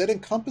that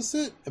encompass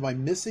it? Am I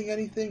missing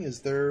anything?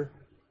 Is there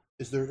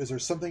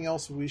something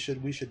else we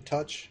should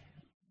touch?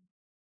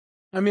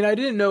 I mean, I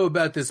didn't know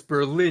about this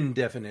Berlin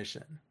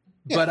definition,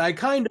 but I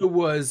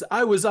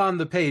was on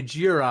the page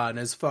you're on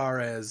as far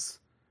as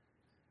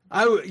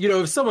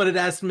if someone had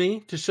asked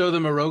me to show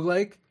them a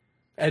roguelike,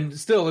 and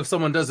still if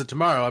someone does it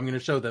tomorrow, I'm going to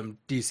show them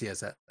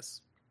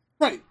DCSS.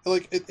 Right.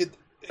 Like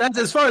that's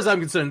as far as I'm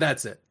concerned,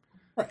 that's it.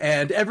 Right.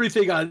 And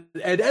everything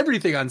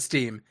on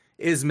Steam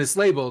is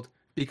mislabeled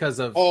because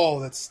of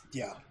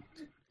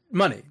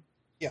money.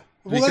 Yeah.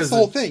 Well, that's the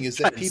whole thing is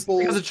that people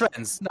because of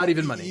trends, not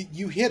even money.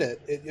 You hit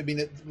it. I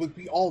mean,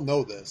 we all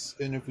know this,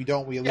 and if we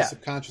don't, we at least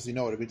subconsciously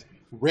know it. I mean,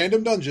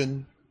 random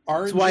dungeon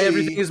RNG. That's why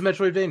everything is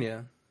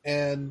Metroidvania.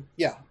 And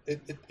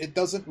it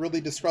doesn't really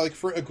describe. Like,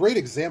 for a great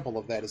example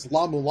of that is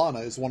La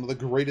Mulana is one of the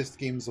greatest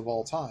games of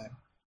all time.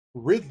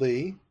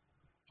 Ridley,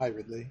 hi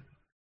Ridley,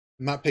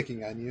 I'm not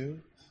picking on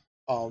you.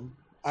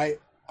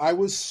 I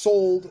was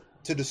sold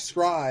to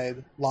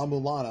describe La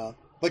Mulana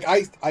like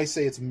I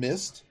say it's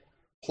Myst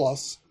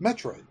plus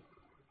Metroid.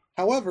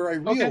 However, I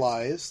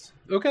realized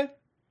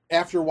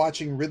after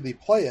watching Ridley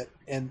play it,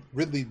 and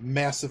Ridley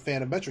massive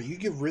fan of Metroid, you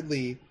give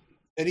Ridley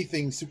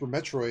anything Super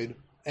Metroid.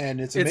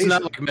 And it's amazing. It's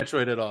not like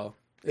Metroid at all.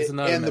 It's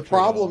not. And the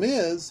problem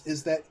is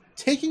that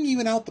taking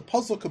even out the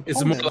puzzle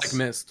components, it's more like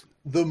Myst.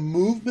 The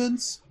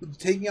movements,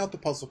 taking out the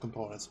puzzle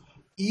components,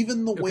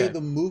 even the way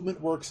the movement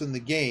works in the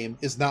game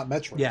is not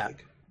Metroid. Yeah.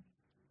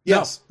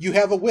 Yes, you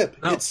have a whip.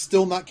 No. It's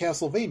still not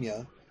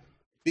Castlevania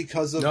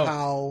because of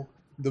how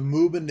the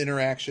movement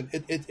interaction.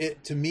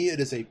 It to me, it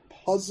is a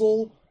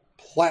puzzle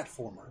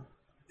platformer,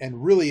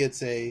 and really,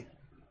 it's a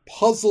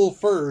puzzle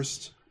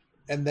first.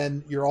 And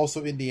then you're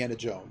also Indiana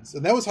Jones.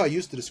 And that was how I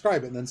used to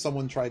describe it. And then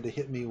someone tried to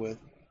hit me with,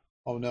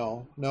 oh,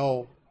 no.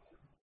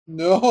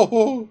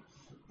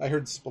 I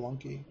heard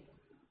Spelunky.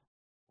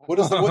 What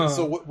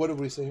did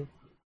we say?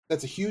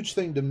 That's a huge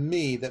thing to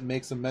me that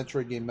makes a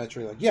Metroid game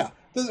Metroid.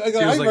 Like,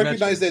 I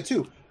recognize that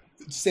too.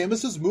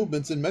 Samus's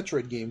movements in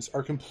Metroid games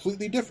are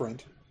completely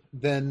different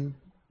than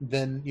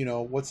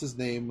what's his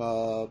name?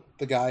 The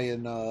guy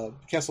in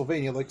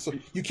Castlevania. Like, so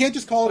you can't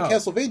just call it a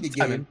Castlevania game.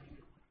 Simon.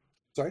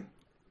 Sorry?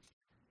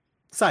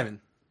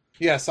 Simon.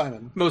 Yeah,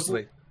 Simon.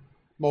 Mostly.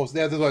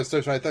 Yeah, that's what I was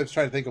trying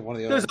to think of one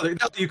of the others.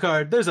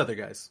 There's other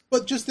guys.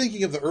 But just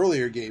thinking of the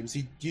earlier games,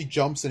 he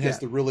jumps and has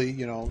the really,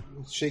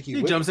 shaky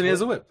whip. He jumps and he has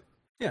a whip.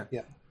 Yeah.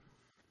 Yeah.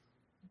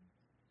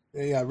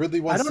 Yeah, Ridley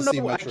wants to see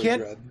Metroid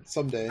Dread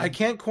someday. I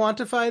can't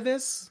quantify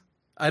this.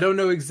 I don't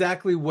know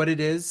exactly what it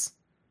is,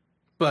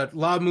 but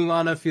La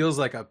Mulana feels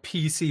like a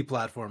PC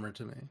platformer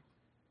to me.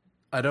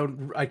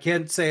 I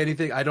can't say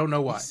anything. I don't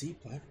know why. PC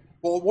platformer?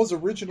 Well, it was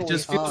originally It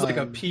just feels like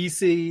a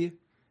PC.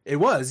 It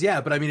was,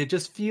 yeah, but I mean, it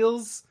just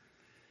feels...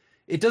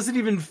 It doesn't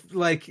even,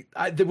 like...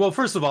 well,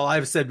 first of all,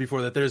 I've said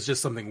before that there's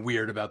just something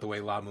weird about the way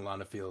La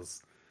Mulana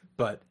feels.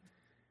 But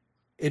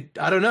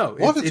I don't know.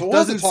 It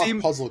doesn't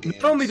seem... Puzzle games.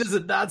 Not only does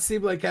it not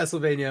seem like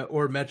Castlevania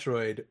or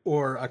Metroid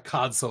or a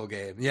console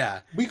game,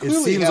 it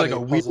seems like a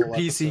weird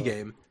PC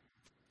game.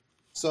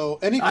 So,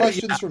 any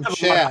questions from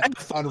chat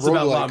on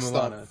roguelike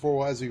stuff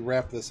as we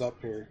wrap this up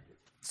here?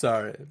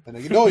 Sorry.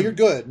 No, you're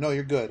good.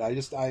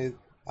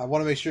 I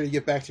want to make sure you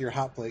get back to your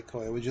hot plate,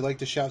 Koya. Would you like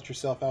to shout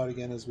yourself out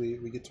again as we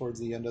get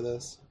towards the end of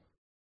this?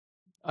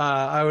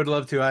 I would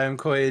love to. I am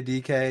Koya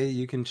DK.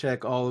 You can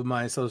check all of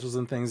my socials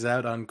and things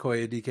out on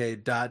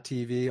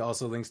koyadk.tv.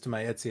 Also links to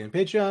my Etsy and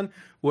Patreon,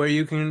 where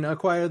you can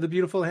acquire the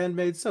beautiful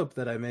handmade soap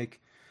that I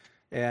make.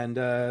 And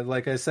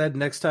like I said,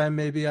 next time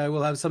maybe I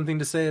will have something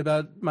to say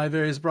about my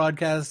various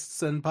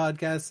broadcasts and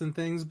podcasts and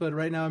things, but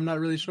right now I'm not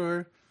really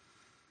sure.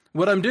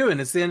 What I'm doing,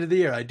 it's the end of the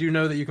year. I do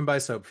know that you can buy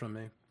soap from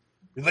me.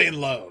 You're laying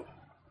low.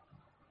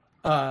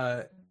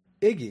 Uh,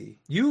 Iggy,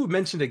 you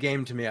mentioned a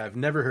game to me I've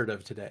never heard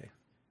of today.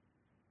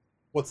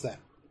 What's that?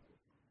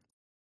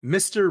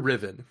 Mr.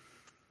 Riven.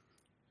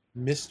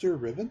 Mr.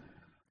 Riven?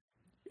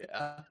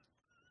 Yeah.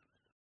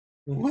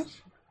 What?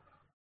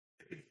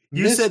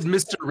 You said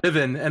Mr.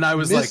 Riven, and I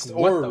was like,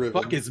 what the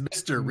Riven. fuck is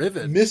Mr.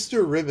 Riven?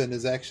 Mr. Riven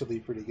is actually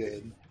pretty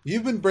good.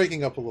 You've been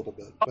breaking up a little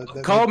bit.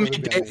 But Call me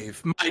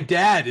Dave. My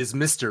dad is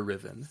Mr.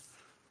 Riven.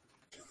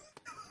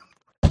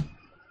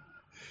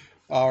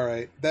 All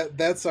right.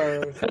 That's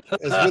our,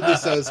 as Ridley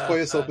says,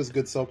 Koya soap is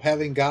good soap.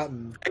 Having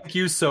gotten... Thank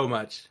you so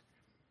much.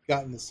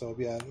 Gotten the soap,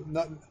 yeah.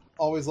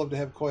 Always love to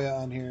have Koya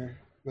on here.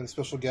 Been a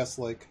special guest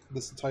like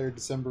this entire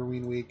December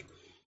week.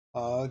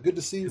 Good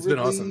to see It's Ridley. Been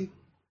awesome.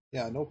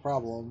 Yeah, no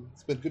problem.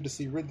 It's been good to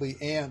see Ridley,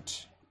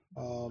 Ant,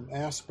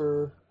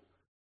 Asper,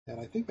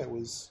 and I think that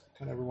was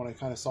kind of everyone I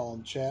kind of saw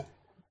in chat.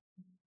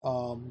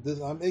 I'm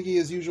Iggy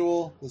as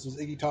usual. This was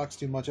Iggy Talks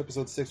Too Much,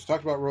 episode 6. We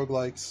talked about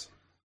roguelikes,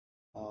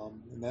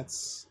 and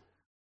that's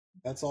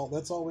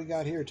all we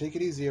got here. Take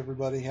it easy,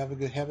 everybody. Have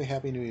a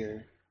happy New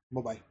Year.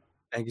 Bye bye.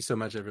 Thank you so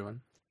much,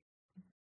 everyone.